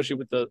me, especially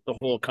with the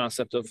whole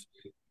concept of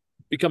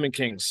becoming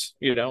kings,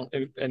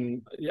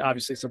 and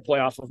obviously it's a play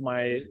off of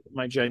my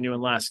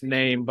genuine last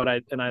name, but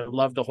I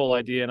love the whole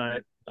idea,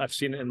 and I've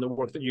seen it in the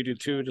work that you do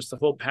too, just the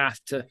whole path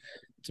to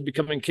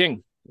becoming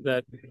king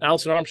that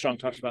Alison Armstrong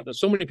talks about, that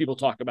so many people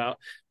talk about,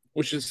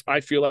 which is,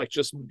 I feel like,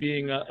 just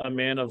being a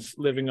man of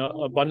living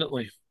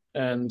abundantly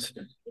and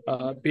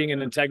being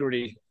in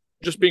integrity,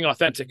 just being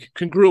authentic,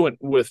 congruent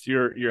with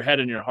your head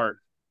and your heart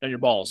and your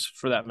balls,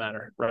 for that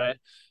matter, right?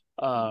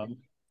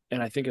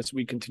 And I think as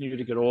we continue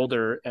to get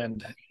older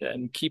and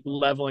keep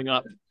leveling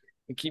up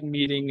and keep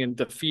meeting and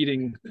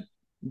defeating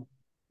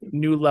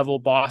new level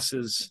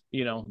bosses,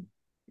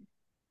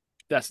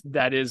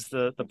 that is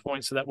the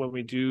point, so that when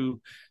we do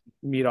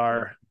meet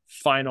our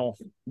final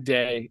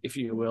day, if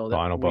you will,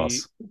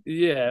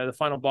 the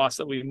final boss,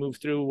 that we move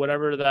through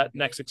whatever that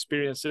next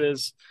experience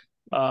is,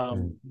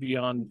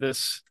 beyond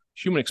this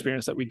human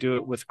experience, that we do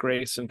it with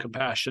grace and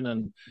compassion,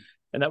 and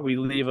that we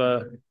leave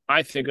the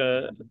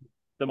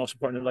most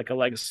important, like a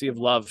legacy of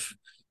love,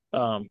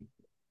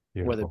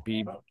 whether it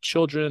be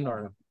children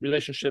or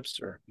relationships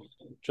or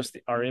just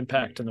our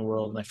impact in the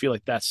world. And I feel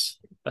like that's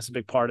a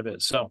big part of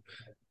it. So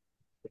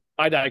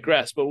I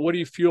digress, but what do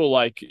you feel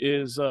like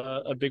is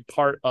a big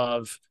part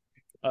of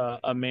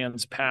a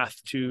man's path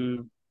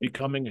to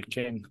becoming a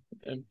king,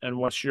 and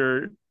what's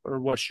your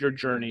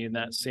journey in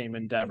that same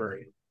endeavor,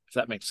 if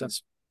that makes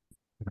sense?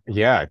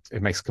 Yeah,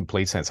 it makes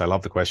complete sense. I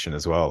love the question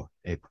as well.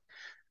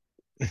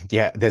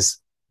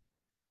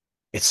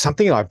 It's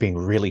something I've been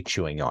really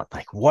chewing on.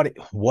 Like,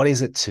 what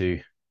is it to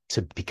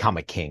become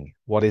a king?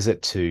 What is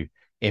it to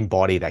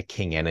embody that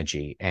king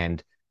energy?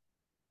 And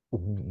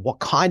what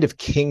kind of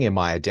king am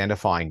I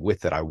identifying with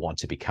that I want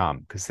to become?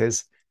 Because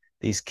there's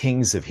these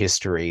kings of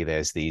history.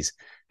 There's these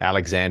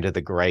Alexander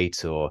the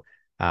Great, or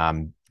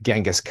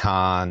Genghis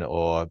Khan,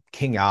 or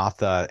King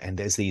Arthur, and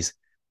there's these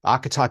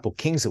archetypal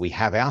kings that we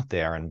have out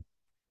there. And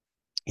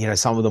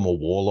some of them were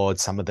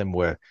warlords, some of them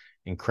were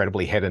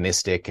incredibly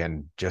hedonistic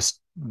and just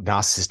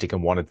narcissistic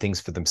and wanted things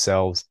for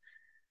themselves.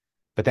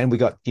 But then we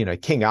got,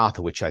 King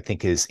Arthur, which I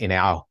think is in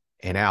our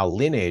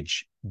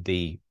lineage,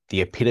 the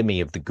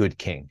epitome of the good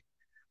king.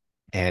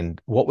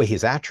 And what were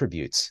his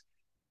attributes?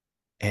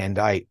 And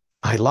I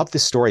love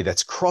this story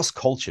that's cross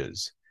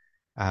cultures,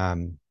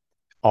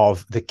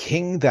 of the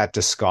king that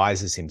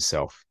disguises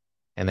himself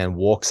and then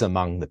walks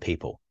among the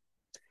people.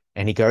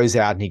 And he goes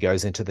out and he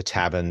goes into the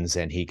taverns,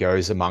 and he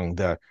goes among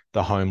the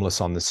homeless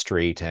on the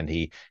street, and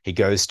he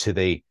goes to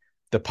the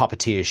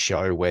puppeteer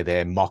show where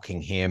they're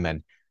mocking him,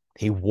 and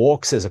he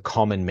walks as a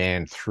common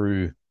man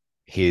through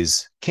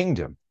his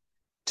kingdom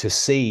to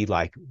see,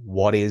 like,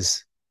 what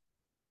is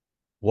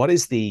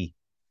the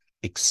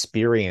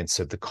experience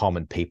of the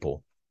common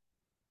people.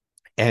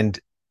 And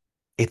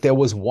if there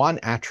was one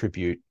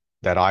attribute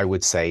that I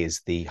would say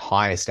is the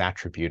highest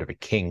attribute of a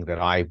king that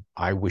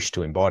I wish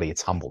to embody,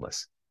 it's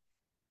humbleness.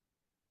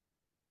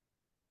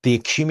 The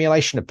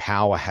accumulation of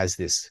power has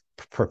this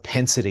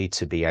propensity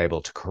to be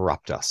able to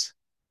corrupt us,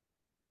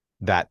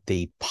 that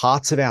the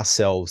parts of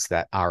ourselves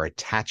that are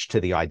attached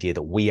to the idea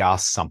that we are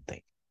something,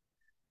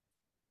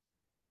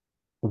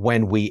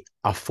 when we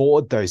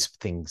afford those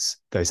things,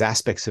 those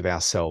aspects of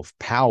ourselves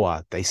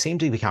power, they seem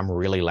to become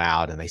really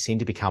loud, and they seem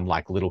to become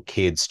like little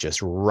kids just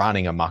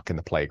running amok in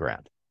the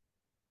playground.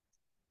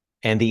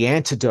 And the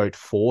antidote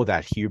for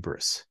that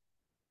hubris,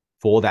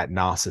 for that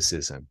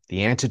narcissism,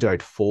 the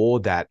antidote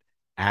for that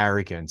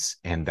arrogance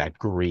and that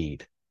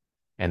greed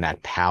and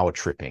that power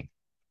tripping,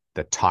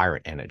 the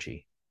tyrant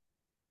energy,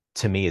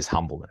 to me, is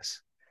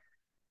humbleness.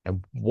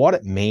 And what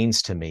it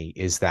means to me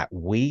is that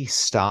we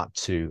start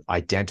to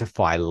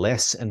identify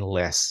less and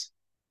less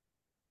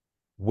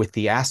with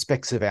the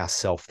aspects of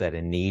ourself that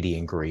are needy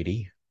and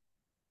greedy.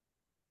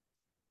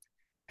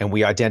 And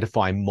we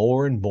identify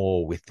more and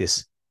more with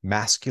this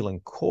masculine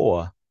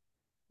core,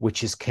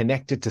 which is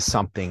connected to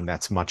something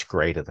that's much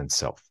greater than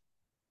self.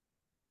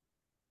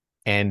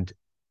 And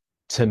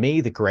to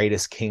me, the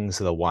greatest kings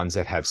are the ones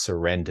that have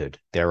surrendered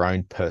their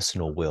own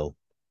personal will.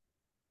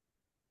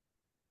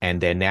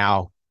 And they're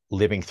now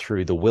living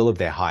through the will of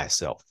their higher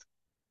self,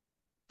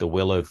 the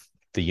will of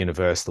the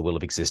universe, the will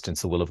of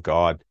existence, the will of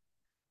God,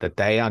 that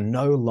they are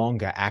no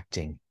longer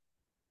acting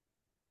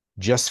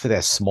just for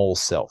their small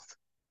self.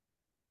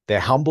 Their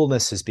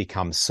humbleness has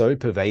become so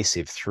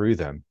pervasive through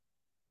them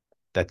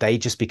that they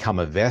just become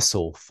a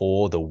vessel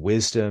for the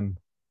wisdom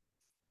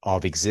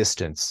of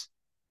existence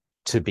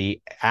to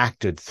be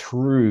acted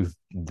through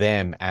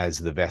them as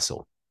the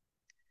vessel.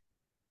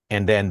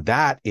 And then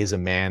that is a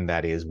man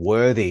that is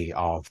worthy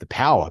of the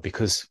power,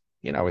 because,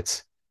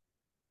 it's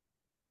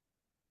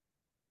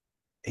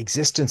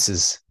existence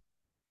is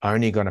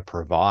only going to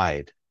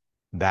provide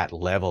that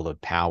level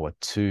of power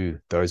to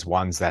those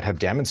ones that have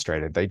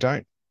demonstrated they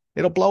don't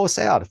It'll blow us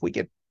out.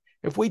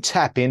 If we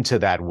tap into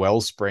that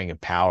wellspring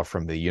of power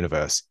from the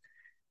universe,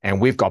 and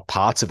we've got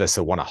parts of us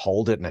that want to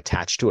hold it and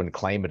attach to it and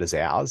claim it as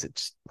ours,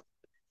 it's,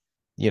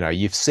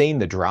 you've seen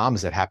the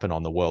dramas that happen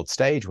on the world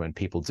stage when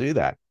people do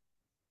that.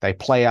 They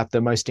play out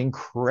the most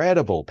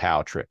incredible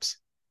power trips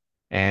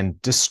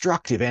and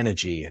destructive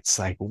energy. It's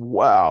like,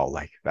 wow,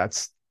 like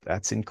that's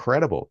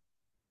incredible.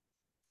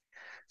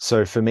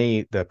 So for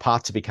me, the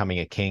path to becoming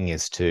a king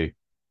is to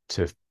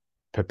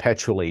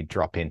perpetually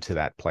drop into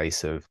that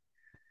place of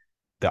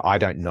that I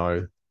don't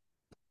know.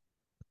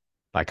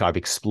 Like, I've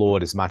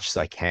explored as much as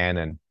I can,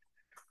 and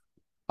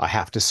I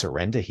have to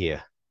surrender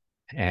here.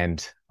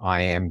 And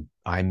I'm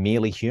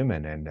merely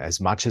human. And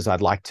as much as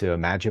I'd like to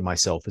imagine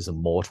myself as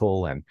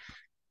immortal and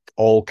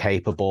all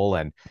capable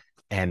and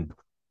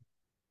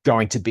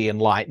going to be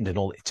enlightened and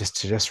all,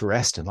 just to just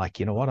rest and like,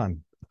 you know what,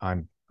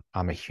 I'm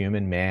a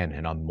human man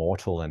and I'm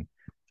mortal and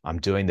I'm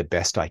doing the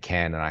best I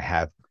can, and I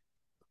have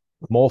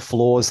more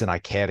flaws than I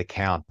care to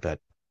count, but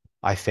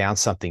I found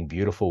something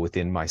beautiful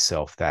within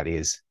myself that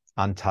is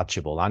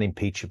untouchable,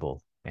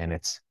 unimpeachable, and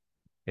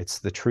it's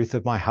the truth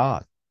of my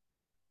heart.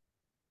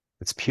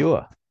 It's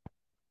pure,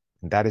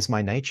 and that is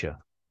my nature.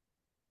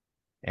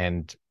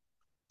 And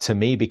to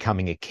me,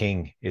 becoming a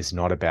king is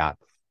not about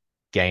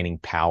gaining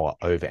power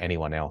over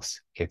anyone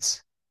else.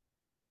 It's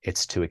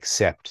to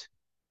accept.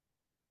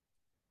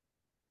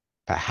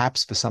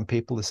 Perhaps for some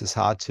people this is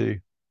hard to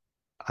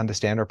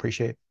understand or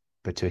appreciate,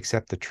 but to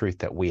accept the truth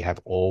that we have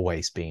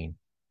always been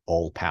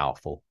all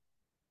powerful,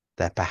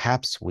 that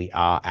perhaps we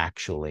are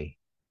actually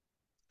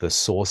the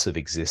source of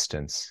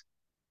existence,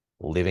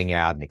 living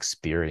out an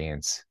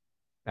experience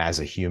as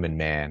a human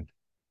man,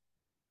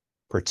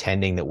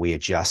 pretending that we are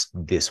just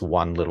this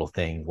one little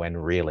thing when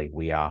really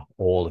we are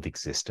all of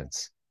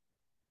existence,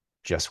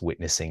 just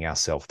witnessing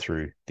ourselves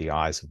through the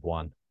eyes of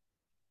one.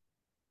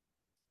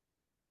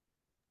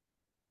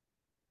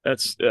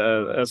 That's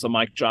a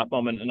mic drop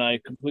moment, and I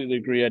completely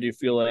agree. I do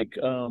feel like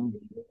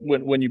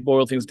when you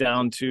boil things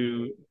down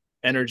to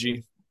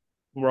energy,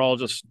 we're all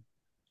just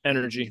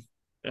energy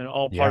and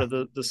all part Yeah.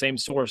 of the same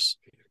source,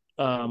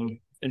 and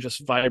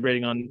just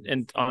vibrating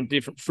on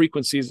different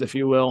frequencies, if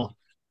you will.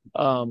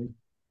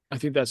 I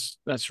think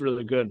that's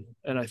really good,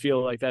 and I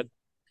feel like that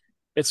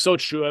it's so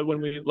true when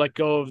we let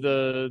go of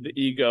the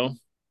ego,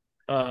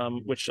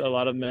 which a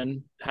lot of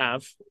men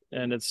have,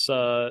 and it's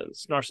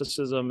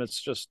narcissism.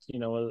 It's just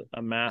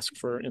a mask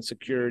for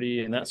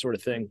insecurity and that sort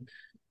of thing.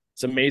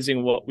 It's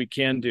amazing what we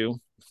can do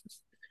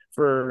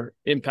for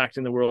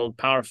impacting the world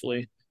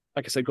powerfully.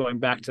 Like I said, going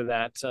back to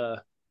that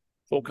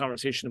whole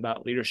conversation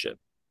about leadership,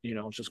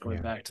 just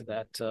going back to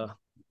that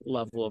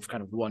level of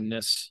kind of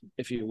oneness,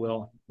 if you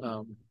will.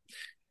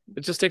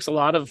 It just takes a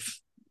lot of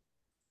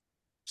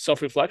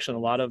self-reflection, a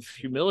lot of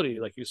humility,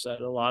 like you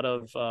said, a lot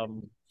of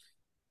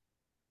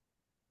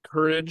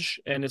courage.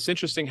 And it's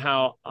interesting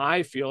how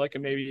I feel like,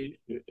 and maybe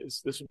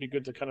this would be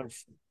good to kind of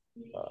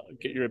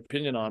get your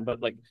opinion on,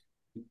 but like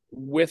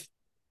with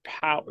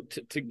power,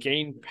 to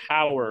gain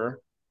power,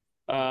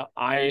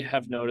 I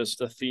have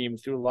noticed a theme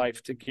through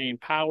life. To gain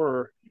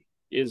power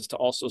is to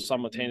also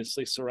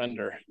simultaneously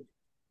surrender,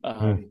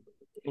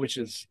 which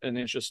is an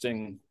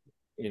interesting,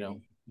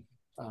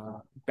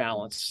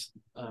 balance.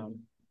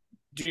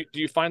 Do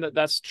you find that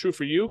that's true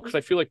for you? Because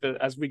I feel like that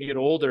as we get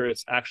older,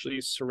 it's actually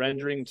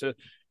surrendering to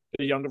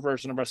the younger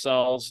version of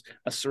ourselves,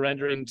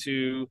 surrendering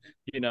to,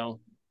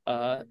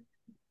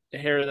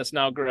 hair that's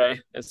now gray.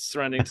 It's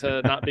surrendering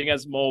to not being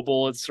as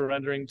mobile. It's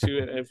surrendering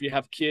to, if you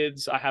have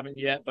kids, I haven't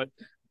yet, but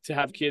to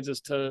have kids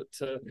is to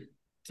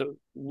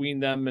wean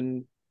them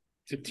and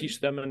to teach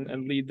them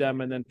and lead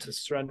them, and then to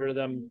surrender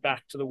them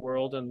back to the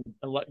world and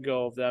let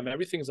go of them.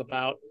 Everything's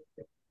about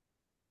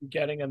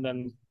getting and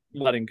then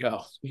letting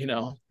go,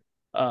 do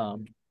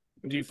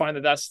you find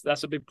that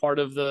that's a big part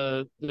of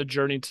the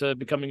journey to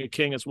becoming a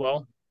king as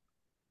well?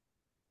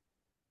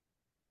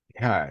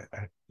 Yeah.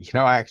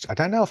 I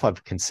don't know if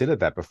I've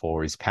considered that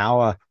before. Is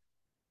power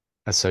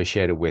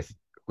associated with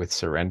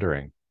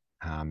surrendering?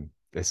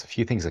 There's a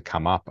few things that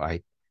come up.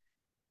 I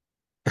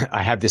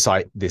have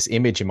this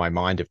image in my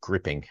mind of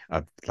gripping,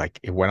 of like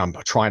when I'm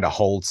trying to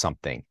hold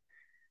something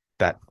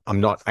that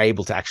I'm not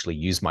able to actually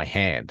use my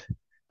hand,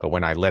 but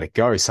when I let it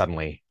go,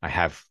 suddenly I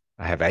have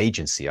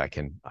agency. I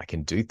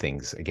can do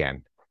things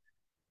again,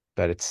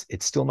 but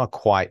it's still not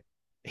quite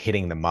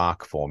hitting the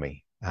mark for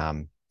me.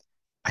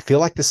 I feel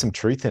like there's some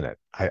truth in it.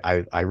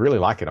 I really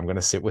like it. I'm going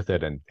to sit with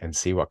it and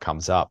see what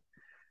comes up.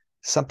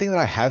 Something that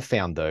I have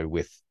found though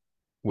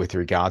with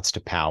regards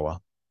to power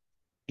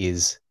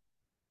is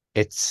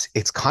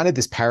it's kind of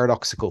this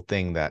paradoxical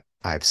thing that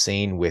I've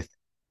seen with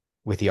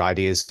the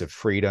ideas of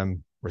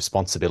freedom,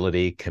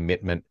 responsibility,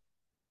 commitment,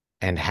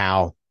 and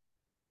how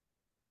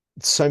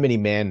so many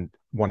men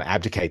want to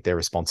abdicate their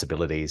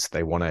responsibilities.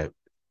 They want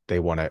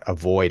to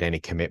avoid any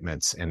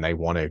commitments, and they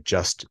want to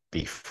just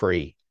be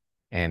free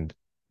and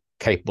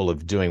capable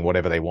of doing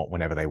whatever they want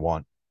whenever they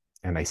want.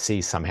 And they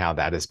see somehow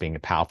that as being a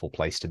powerful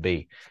place to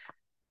be.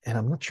 And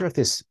I'm not sure if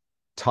this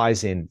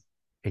ties in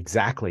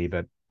exactly,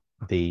 but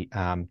the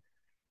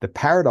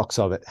paradox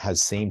of it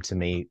has seemed to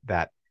me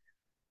that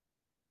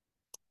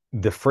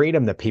the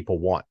freedom that people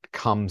want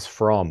comes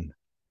from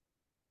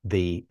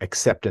the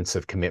acceptance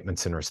of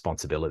commitments and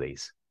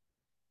responsibilities.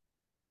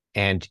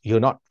 And you're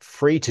not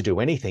free to do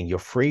anything. You're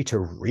free to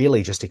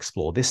really just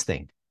explore this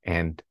thing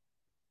and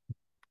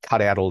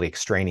cut out all the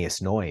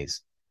extraneous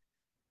noise.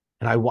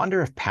 And I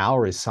wonder if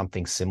power is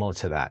something similar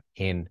to that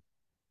in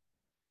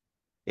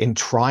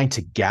trying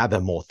to gather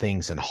more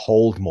things and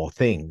hold more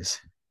things,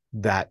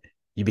 that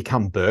you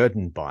become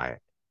burdened by it.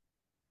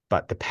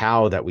 But the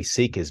power that we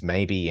seek is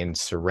maybe in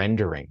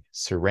surrendering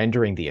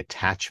the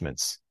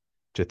attachments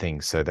to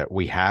things, so that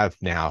we have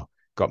now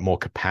got more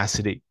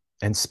capacity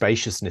and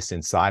spaciousness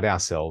inside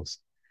ourselves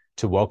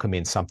to welcome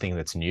in something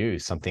that's new,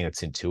 something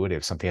that's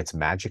intuitive, something that's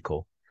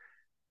magical.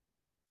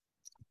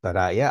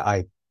 But yeah,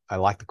 I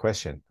like the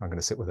question. I'm going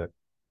to sit with it.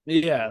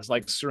 Yeah, it's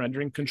like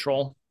surrendering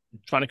control,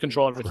 trying to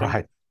control everything.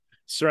 Right.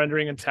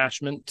 Surrendering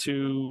attachment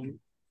to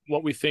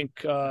what we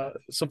think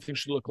something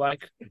should look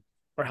like,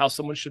 or how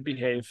someone should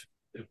behave,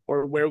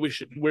 or where we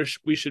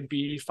should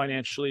be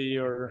financially,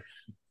 or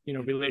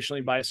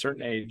relationally by a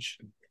certain age.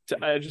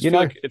 I just feel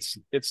like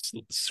it's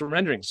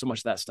surrendering so much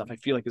of that stuff. I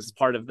feel like is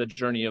part of the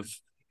journey of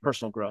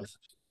personal growth.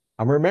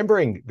 I'm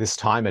remembering this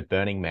time at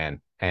Burning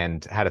Man,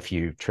 and had a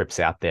few trips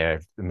out there.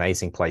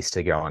 Amazing place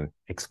to go and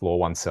explore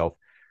oneself.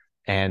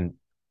 And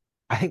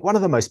I think one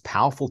of the most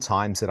powerful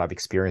times that I've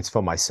experienced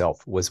for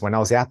myself was when I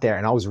was out there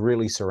and I was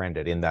really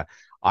surrendered in the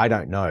I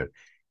don't know.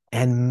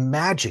 And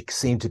magic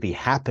seemed to be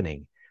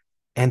happening.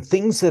 And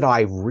things that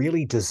I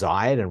really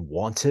desired and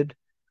wanted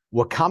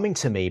were coming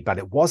to me, but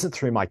it wasn't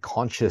through my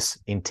conscious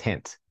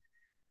intent.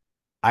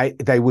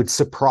 They would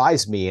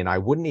surprise me, and I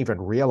wouldn't even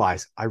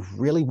realize I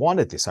really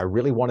wanted this. I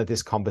really wanted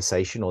this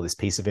conversation or this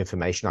piece of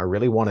information. I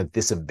really wanted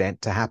this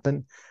event to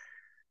happen.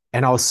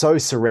 And I was so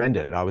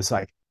surrendered. I was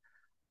like,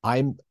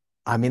 I'm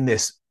in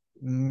this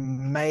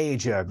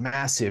major,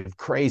 massive,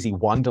 crazy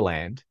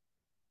wonderland,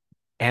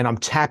 and I'm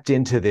tapped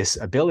into this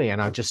ability,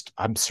 and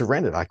I'm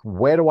surrendered. Like,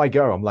 where do I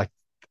go? I'm like,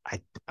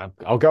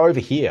 I'll go over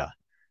here.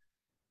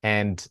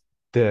 And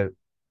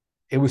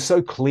it was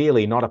so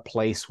clearly not a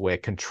place where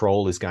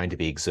control is going to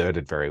be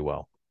exerted very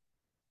well,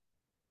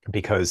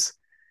 because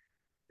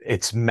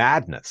it's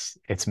madness.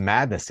 It's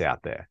madness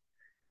out there.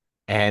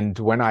 And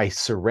when I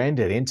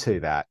surrendered into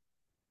that,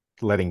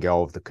 letting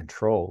go of the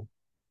control,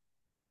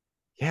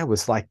 yeah, it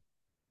was like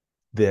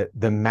the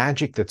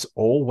magic that's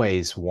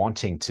always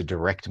wanting to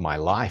direct my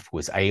life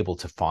was able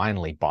to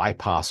finally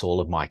bypass all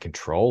of my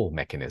control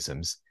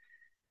mechanisms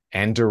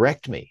and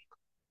direct me.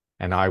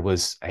 And I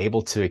was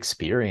able to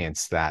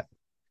experience that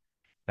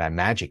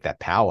magic, that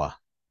power.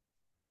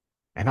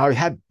 And I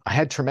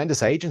had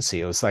tremendous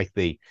agency. It was like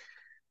the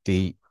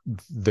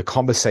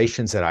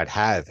conversations that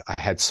I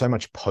had so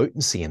much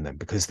potency in them,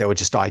 because there were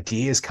just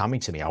ideas coming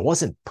to me. I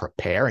wasn't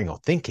preparing or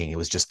thinking. It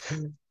was just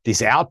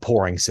these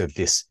outpourings of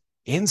this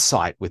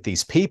insight with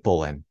these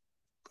people, and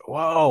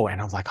whoa.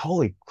 And I'm like,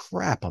 holy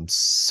crap, I'm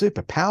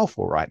super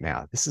powerful right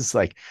now. This is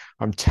like,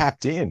 I'm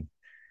tapped in.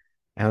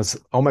 And it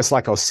was almost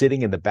like I was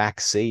sitting in the back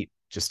seat,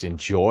 just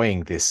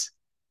enjoying this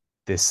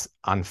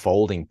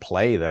unfolding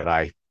play that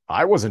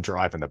I wasn't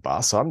driving the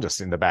bus. I'm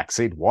just in the back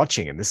seat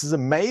watching, and this is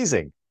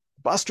amazing.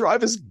 Bus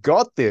drivers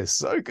got this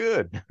so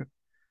good.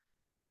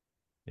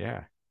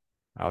 Yeah.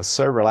 I was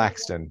so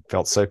relaxed and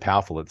felt so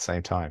powerful at the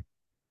same time.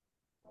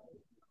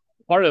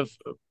 Part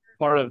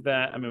of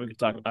that, I mean, we could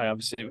talk. I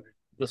obviously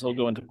this will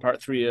go into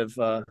part 3 of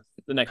the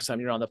next time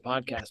you're on the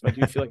podcast. But I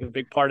do feel like a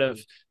big part of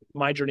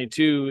my journey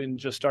too, and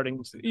just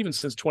starting even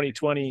since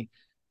 2020,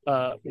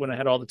 when I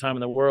had all the time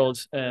in the world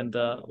and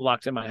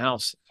locked in my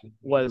house,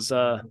 was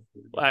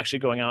actually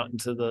going out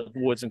into the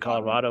woods in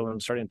Colorado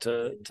and starting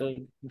to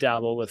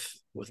dabble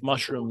with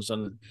mushrooms.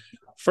 And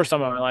first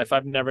time in my life,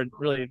 I've never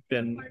really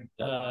been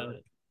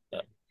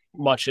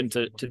much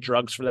into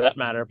drugs for that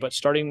matter, but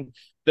starting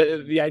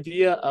the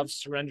idea of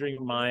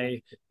surrendering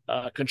my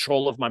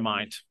control of my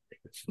mind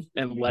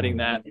and letting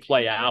that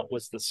play out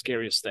was the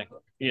scariest thing,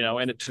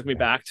 and it took me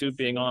back to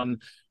being on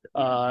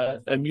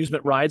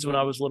amusement rides when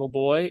I was a little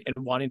boy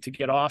and wanting to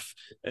get off,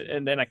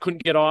 and then I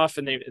couldn't get off,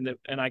 and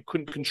I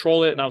couldn't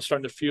control it, and I was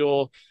starting to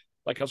feel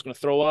like I was going to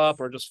throw up,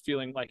 or just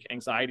feeling like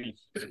anxiety.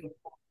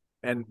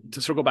 And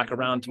to circle back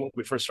around to what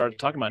we first started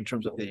talking about in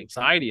terms of the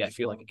anxiety, I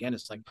feel like, again,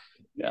 it's like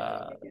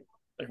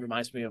it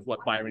reminds me of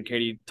what Byron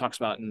Katie talks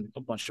about in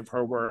a bunch of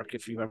her work.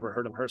 If you've ever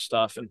heard of her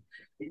stuff, and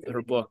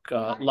her book,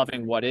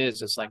 Loving What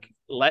Is, it's like,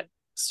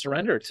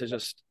 surrender to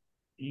just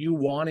you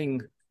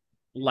wanting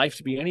life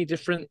to be any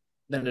different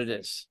than it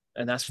is.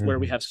 And that's where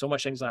we have so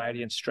much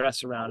anxiety and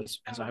stress around, is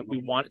because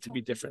we want it to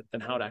be different than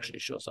how it actually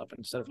shows up. And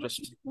instead of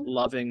just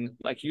loving,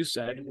 like you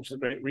said, which is a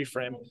great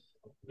reframe,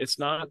 it's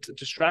not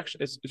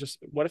distraction. It's just,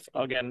 what if,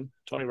 again,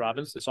 Tony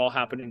Robbins, it's all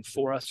happening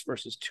for us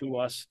versus to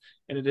us.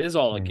 And it is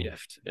all a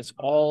gift. It's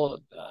all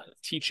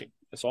teaching.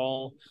 It's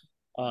all,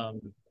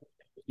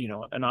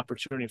 an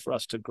opportunity for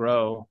us to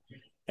grow.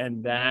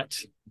 And that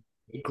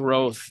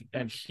growth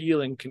and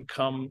healing can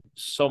come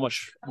so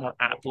much more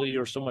aptly,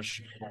 or so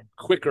much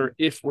quicker,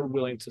 if we're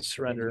willing to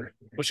surrender,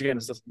 which again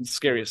is the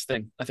scariest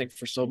thing, I think,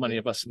 for so many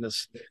of us in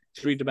this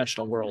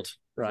 3-dimensional world,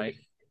 right?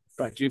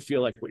 But I do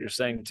feel like what you're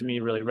saying to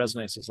me really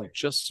resonates. It's like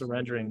just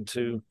surrendering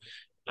to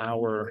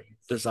our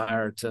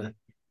desire to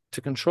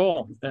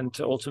control and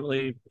to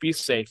ultimately be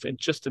safe, and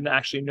just to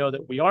actually know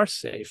that we are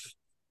safe.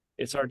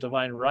 It's our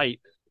divine right,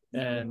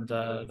 and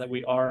that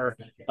we are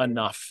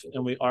enough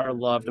and we are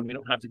loved and we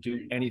don't have to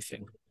do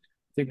anything.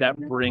 I think that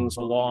brings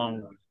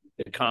along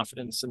the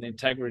confidence and the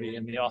integrity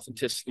and the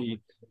authenticity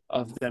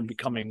of them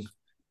becoming,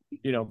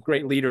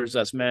 great leaders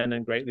as men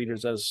and great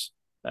leaders as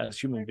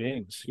human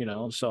beings.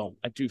 So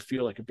I do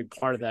feel like a big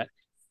part of that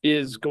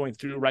is going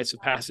through rites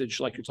of passage,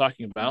 like you're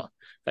talking about,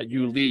 that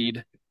you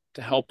lead,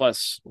 to help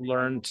us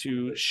learn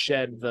to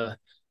shed the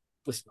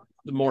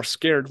more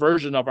scared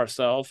version of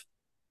ourselves,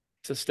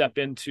 to step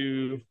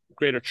into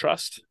greater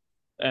trust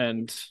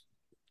and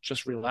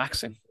just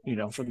relaxing,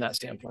 from that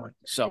standpoint.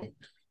 So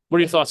what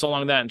are your thoughts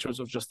along that in terms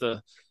of just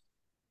the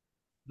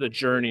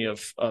journey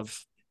of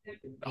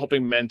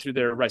helping men through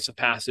their rites of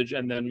passage?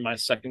 And then my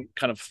second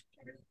kind of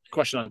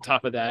question on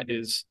top of that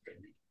is,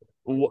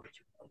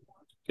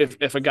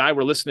 if a guy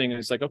were listening and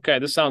it's like, okay,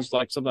 this sounds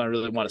like something I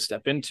really want to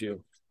step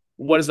into,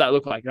 what does that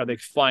look like? Are they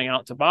flying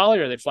out to Bali?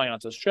 Are they flying out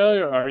to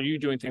Australia? Or are you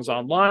doing things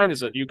online?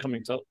 Is it you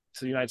coming to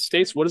the United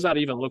States? What does that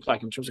even look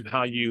like in terms of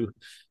how you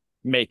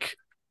make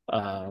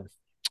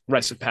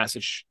rites of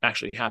passage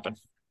actually happen?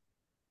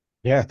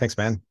 Yeah, thanks,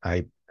 man.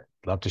 I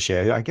love to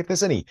share. Like, if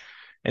there's any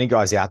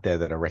guys out there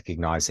that are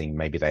recognizing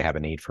maybe they have a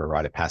need for a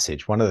rite of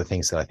passage, one of the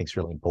things that I think is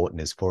really important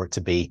is for it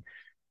to be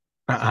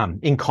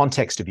in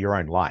context of your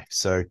own life.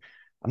 So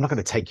I'm not going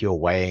to take you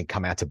away and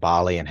come out to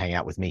Bali and hang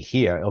out with me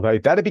here, although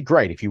that'd be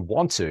great if you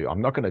want to.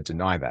 I'm not going to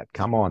deny that.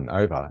 Come on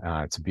over.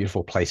 It's a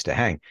beautiful place to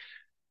hang.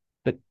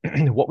 But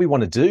what we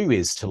want to do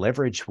is to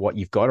leverage what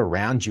you've got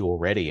around you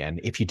already. And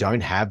if you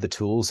don't have the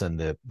tools and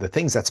the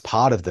things, that's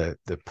part of the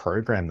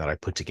program that I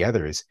put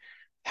together, is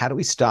how do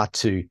we start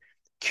to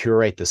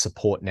curate the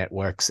support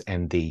networks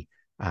and the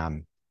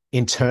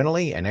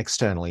internally and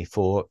externally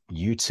for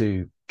you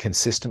to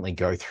consistently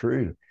go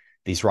through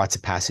these rites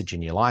of passage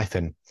in your life.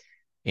 And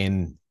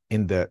in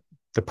the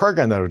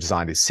program that I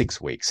designed is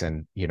 6 weeks.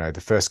 And,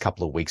 the first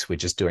couple of weeks, we're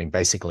just doing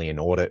basically an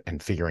audit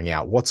and figuring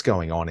out what's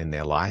going on in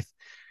their life.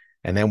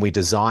 And then we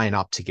design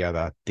up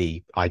together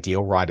the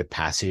ideal rite of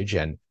passage,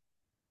 and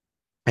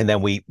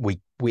then we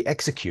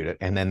execute it.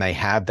 And then they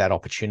have that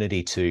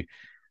opportunity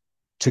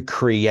to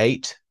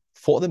create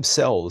for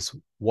themselves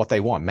what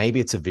they want. Maybe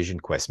it's a vision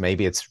quest.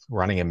 Maybe it's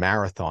running a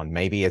marathon.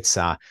 Maybe it's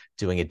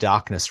doing a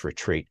darkness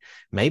retreat.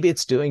 Maybe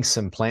it's doing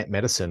some plant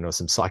medicine or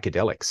some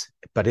psychedelics,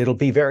 but it'll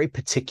be very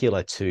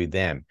particular to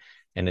them.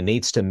 And it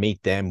needs to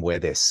meet them where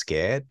they're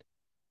scared,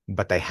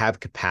 but they have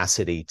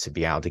capacity to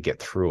be able to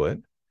get through it.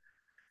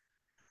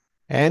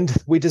 And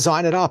we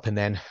design it up. And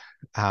then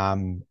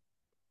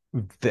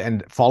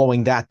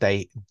following that,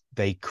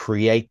 they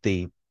create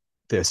the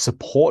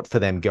support for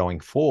them going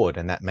forward.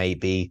 And that may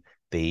be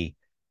the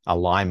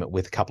alignment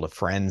with a couple of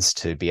friends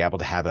to be able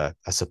to have a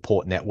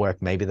support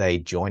network. Maybe they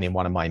join in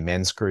one of my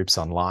men's groups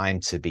online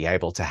to be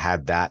able to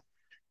have that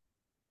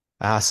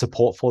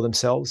support for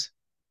themselves.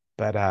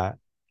 But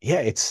yeah,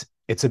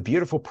 it's a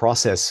beautiful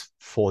process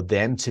for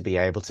them to be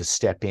able to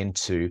step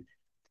into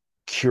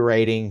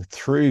curating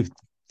through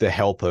the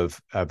help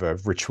of a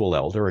ritual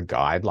elder, a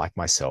guide like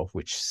myself,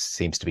 which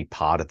seems to be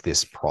part of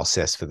this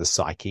process for the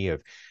psyche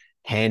of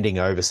handing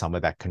over some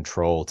of that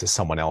control to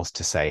someone else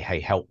to say, hey,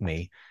 help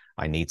me,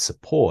 I need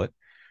support.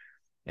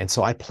 And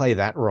so I play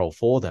that role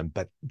for them,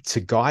 but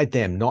to guide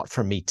them, not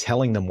from me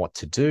telling them what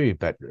to do,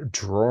 but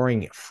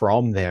drawing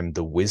from them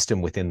the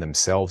wisdom within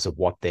themselves of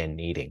what they're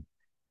needing.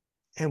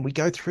 And we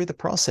go through the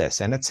process,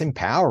 and it's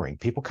empowering.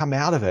 People come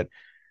out of it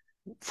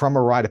from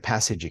a rite of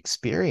passage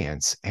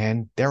experience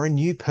and they're a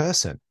new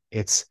person.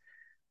 It's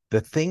the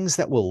things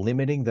that were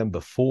limiting them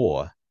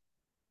before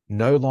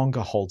no longer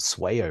hold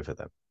sway over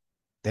them.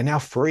 They're now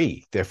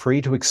free. They're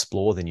free to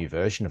explore the new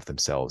version of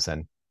themselves.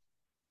 And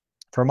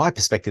from my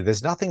perspective,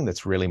 there's nothing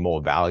that's really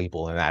more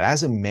valuable than that.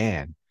 As a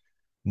man,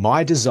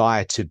 my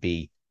desire to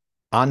be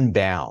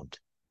unbound,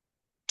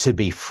 to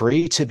be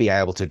free, to be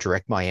able to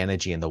direct my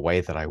energy in the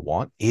way that I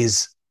want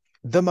is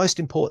the most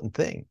important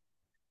thing.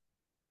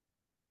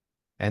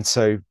 And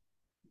so,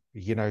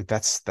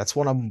 that's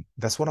what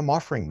I'm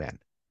offering, men.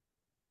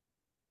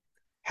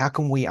 How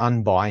can we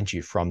unbind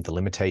you from the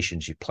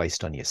limitations you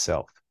placed on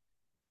yourself?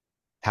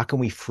 How can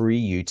we free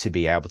you to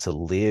be able to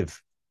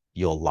live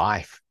your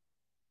life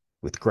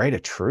with greater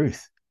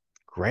truth,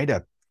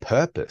 greater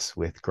purpose,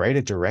 with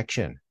greater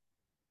direction,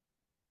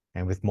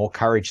 and with more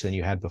courage than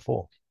you had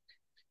before?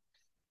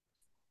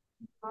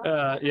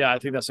 Yeah, I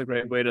think that's a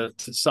great way to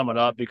sum it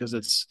up, because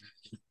it's,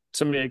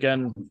 to me,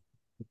 again,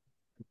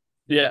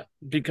 yeah,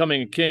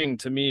 becoming a king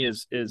to me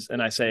is,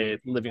 and I say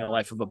living a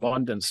life of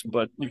abundance,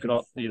 but you could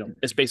all,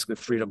 it's basically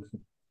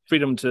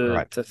freedom to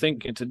Right. to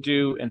think and to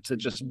do and to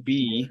just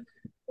be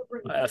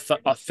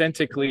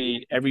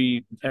authentically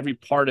every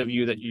part of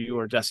you that you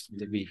are destined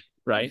to be,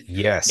 right? And to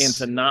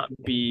Yes. not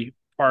be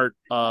part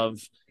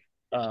of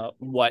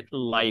what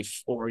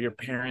life or your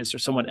parents or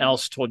someone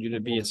else told you to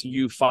be. It's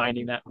you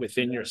finding that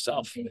within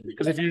yourself.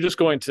 Because if you're just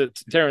going to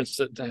Terence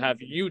to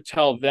have you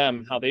tell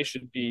them how they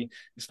should be,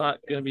 it's not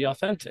going to be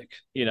authentic,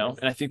 you know?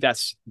 And I think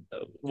that's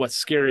what's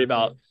scary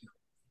about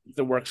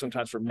the work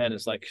sometimes for men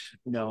is like,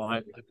 no,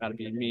 I've got to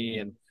be me.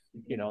 And,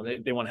 you know,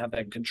 they want to have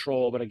that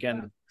control. But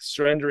again,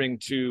 surrendering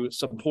to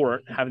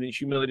support, having the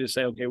humility to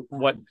say, okay,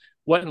 what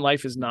in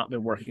life has not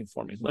been working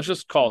for me? Let's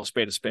just call a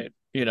spade,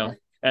 you know?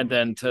 And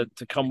then to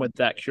come with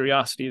that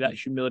curiosity, that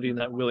humility, and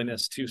that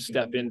willingness to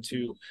step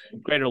into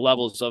greater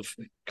levels of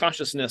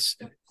consciousness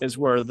is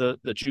where the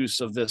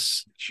juice of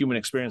this human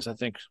experience, I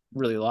think,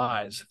 really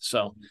lies.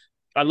 So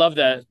I love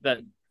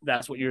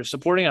that's what you're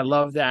supporting. I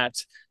love that.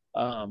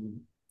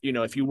 You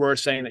know, if you were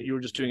saying that you were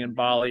just doing in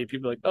Bali,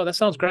 people are like, oh, that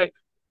sounds great,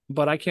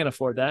 but I can't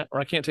afford that,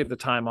 or I can't take the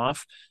time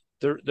off.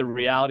 The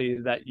reality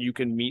that you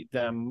can meet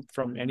them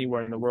from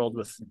anywhere in the world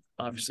with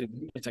obviously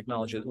the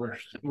technology that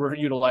we're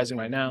utilizing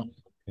right now.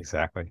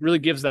 Exactly. Really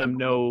gives them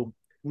no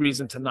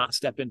reason to not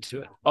step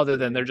into it other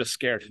than they're just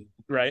scared.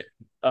 Right.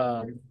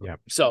 Yeah.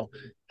 So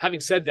having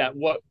said that,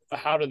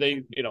 how do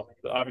they, you know,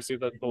 obviously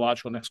the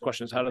logical next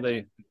question is how do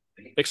they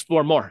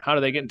explore more? How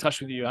do they get in touch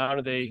with you? How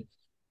do they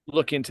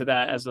look into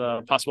that as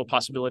a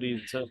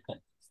possibility to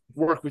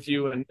work with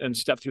you and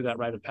step through that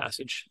rite of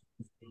passage?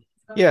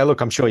 Yeah,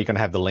 look, I'm sure you can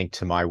have the link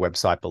to my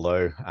website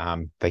below.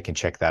 They can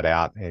check that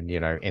out and, you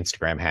know,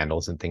 Instagram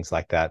handles and things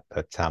like that.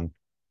 But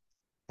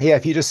yeah,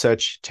 if you just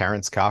search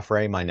Terence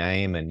Carfrae, my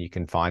name, and you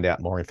can find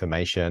out more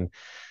information.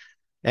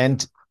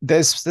 And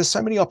there's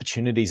so many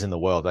opportunities in the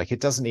world. Like, it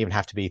doesn't even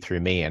have to be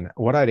through me. And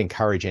what I'd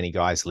encourage any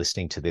guys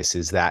listening to this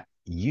is that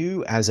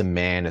you as a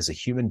man, as a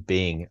human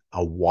being,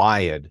 are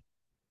wired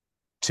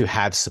to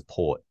have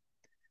support,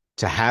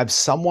 to have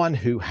someone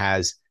who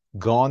has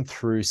gone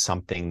through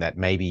something that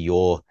maybe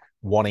you're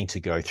wanting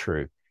to go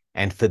through,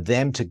 and for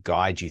them to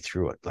guide you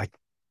through it. Like,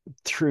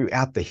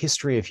 throughout the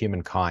history of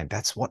humankind,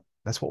 that's what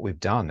we've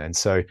done. And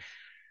so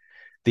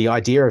the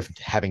idea of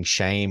having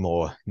shame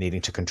or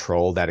needing to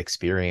control that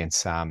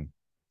experience, I'd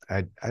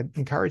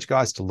encourage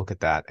guys to look at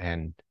that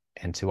and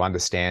to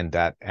understand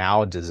that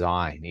our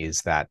design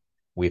is that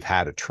we've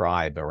had a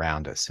tribe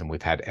around us and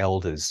we've had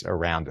elders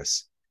around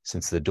us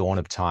since the dawn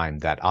of time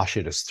that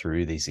ushered us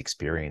through these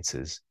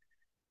experiences.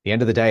 At the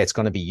end of the day, it's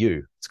going to be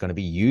you. It's going to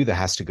be you that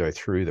has to go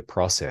through the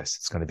process.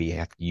 It's going to be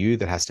you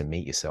that has to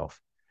meet yourself.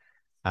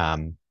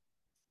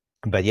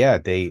 But yeah,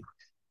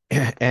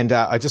 and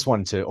I just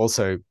wanted to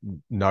also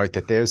note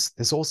that there's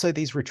also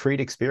these retreat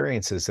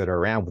experiences that are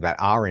around that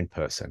are in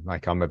person.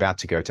 Like, I'm about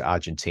to go to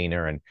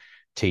Argentina and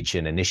teach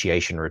an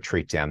initiation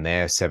retreat down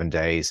there, 7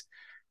 days,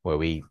 where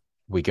we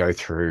go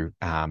through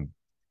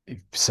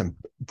some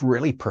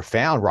really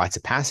profound rites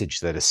of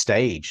passage that are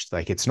staged.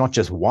 Like, it's not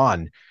just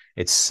one,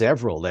 it's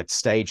several that's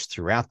staged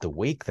throughout the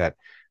week that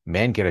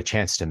men get a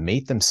chance to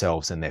meet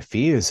themselves and their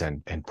fears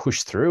and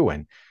push through.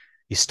 And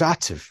you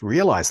start to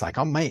realize, like,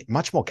 I'm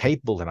much more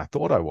capable than I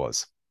thought I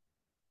was.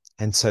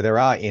 And so there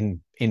are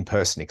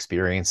in-person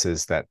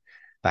experiences that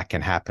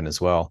can happen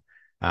as well.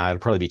 It'll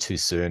probably be too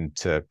soon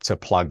to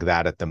plug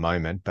that at the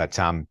moment, but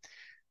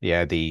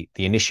yeah, the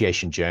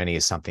initiation journey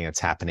is something that's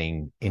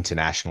happening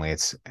internationally.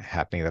 It's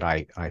happening that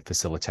I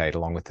facilitate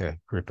along with a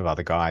group of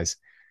other guys.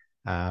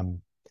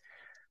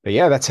 But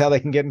yeah, that's how they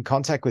can get in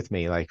contact with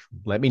me. Like,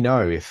 let me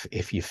know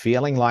if you're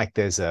feeling like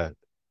there's a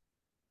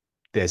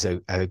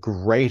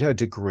greater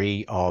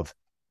degree of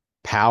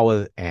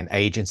power and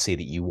agency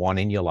that you want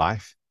in your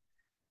life,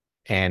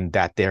 and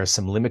that there are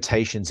some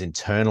limitations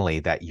internally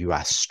that you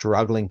are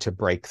struggling to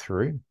break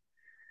through.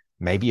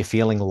 Maybe you're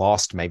feeling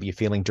lost. Maybe you're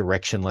feeling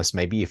directionless.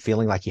 Maybe you're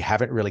feeling like you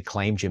haven't really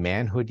claimed your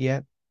manhood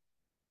yet.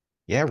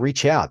 Yeah,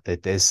 reach out.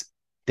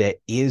 There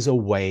is a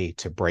way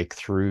to break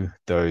through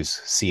those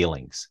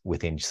ceilings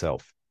within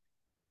yourself.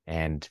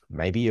 And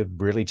maybe you're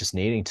really just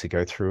needing to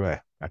go through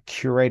a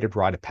curated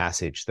rite of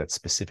passage that's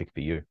specific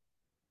for you.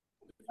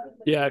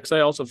 Yeah, because I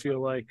also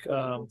feel like,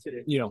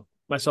 you know,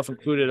 myself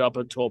included, up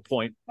until a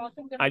point,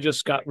 I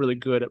just got really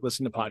good at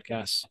listening to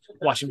podcasts,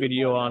 watching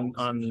video on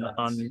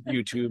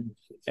YouTube,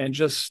 and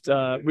just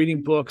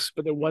reading books.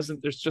 But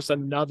there's just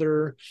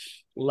another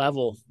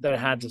level that I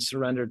had to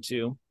surrender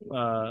to.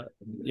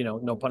 You know,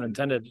 no pun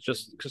intended.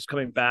 Just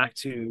coming back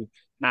to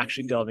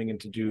actually delving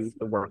into do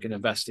the work and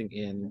investing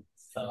in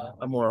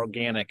a more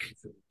organic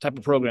type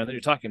of program that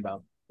you're talking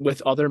about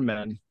with other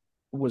men.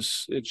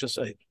 It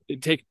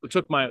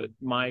took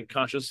my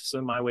consciousness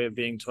and my way of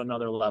being to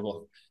another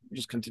level.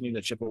 Just continue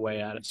to chip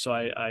away at it. So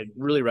I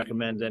really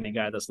recommend any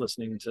guy that's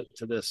listening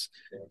to this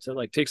to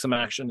like take some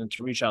action and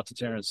to reach out to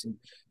Terence and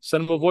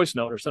send him a voice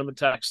note or send him a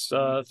text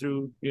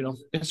through, you know,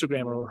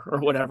 Instagram or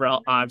whatever.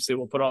 Obviously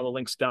we'll put all the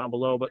links down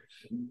below. But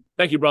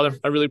thank you, brother.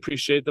 I really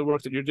appreciate the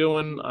work that you're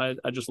doing. I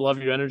just love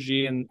your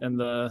energy and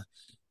the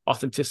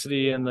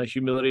authenticity and the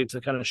humility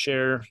to kind of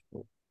share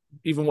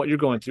even what you're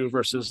going through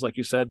versus, like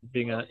you said,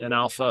 being an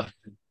alpha,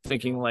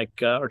 thinking like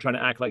or trying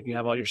to act like you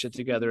have all your shit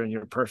together and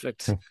you're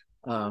perfect,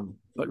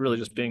 but really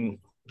just being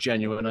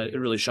genuine. It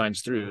really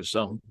shines through.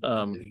 So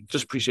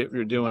just appreciate what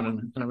you're doing,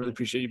 and I really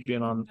appreciate you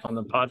being on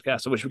the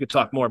podcast. I wish we could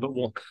talk more, but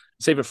we'll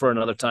save it for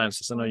another time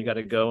since I know you got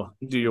to go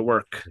do your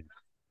work.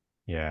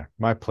 Yeah,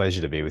 my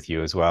pleasure to be with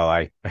you as well.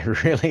 I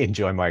really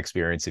enjoy my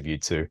experience of you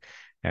too,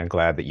 and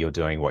glad that you're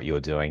doing what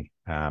you're doing.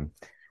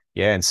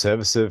 In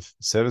service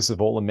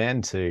of all the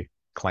men to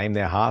claim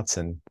their hearts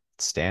and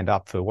stand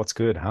up for what's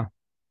good, huh?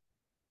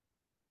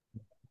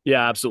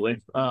 Yeah,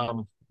 absolutely.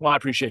 Well, I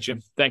appreciate you.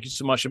 Thank you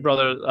so much. And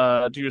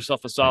brother, do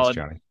yourself a solid.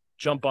 Thanks, Johnny.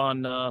 Jump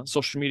on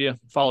social media,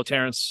 follow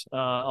Terence.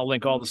 I'll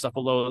link all the stuff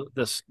below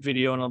this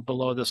video and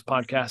below this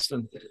podcast.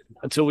 And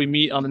until we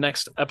meet on the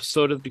next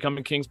episode of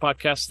Becoming Kings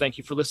podcast, thank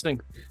you for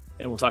listening,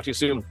 and we'll talk to you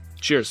soon.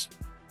 Cheers.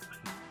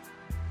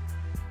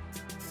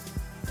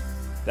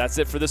 That's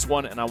it for this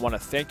one, and I want to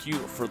thank you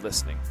for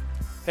listening.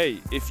 Hey,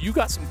 if you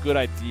got some good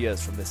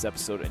ideas from this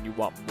episode and you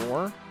want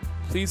more,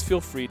 please feel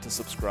free to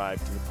subscribe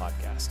to the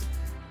podcast.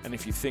 And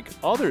if you think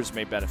others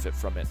may benefit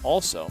from it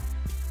also,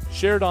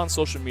 share it on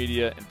social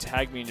media and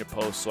tag me in your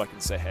post so I can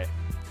say hey.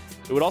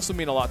 It would also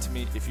mean a lot to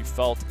me if you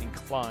felt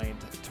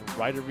inclined to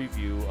write a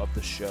review of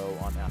the show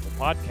on Apple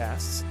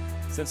Podcasts,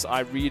 since I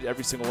read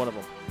every single one of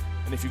them.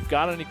 And if you've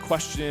got any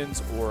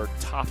questions or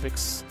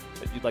topics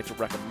that you'd like to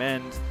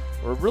recommend,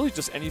 or really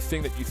just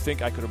anything that you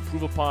think I could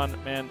improve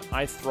upon, man,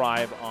 I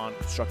thrive on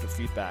constructive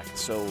feedback.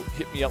 So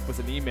hit me up with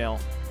an email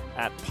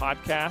at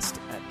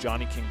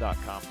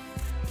podcast@johnnyking.com.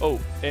 Oh,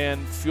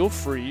 and feel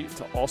free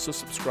to also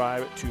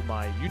subscribe to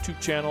my YouTube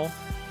channel,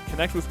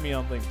 connect with me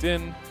on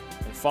LinkedIn,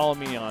 and follow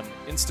me on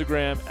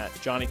Instagram at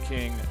Johnny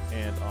King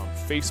and on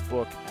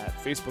Facebook at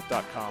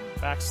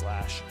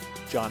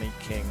facebook.com/Johnny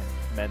King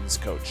Men's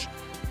Coach.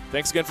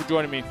 Thanks again for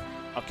joining me.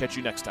 I'll catch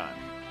you next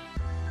time.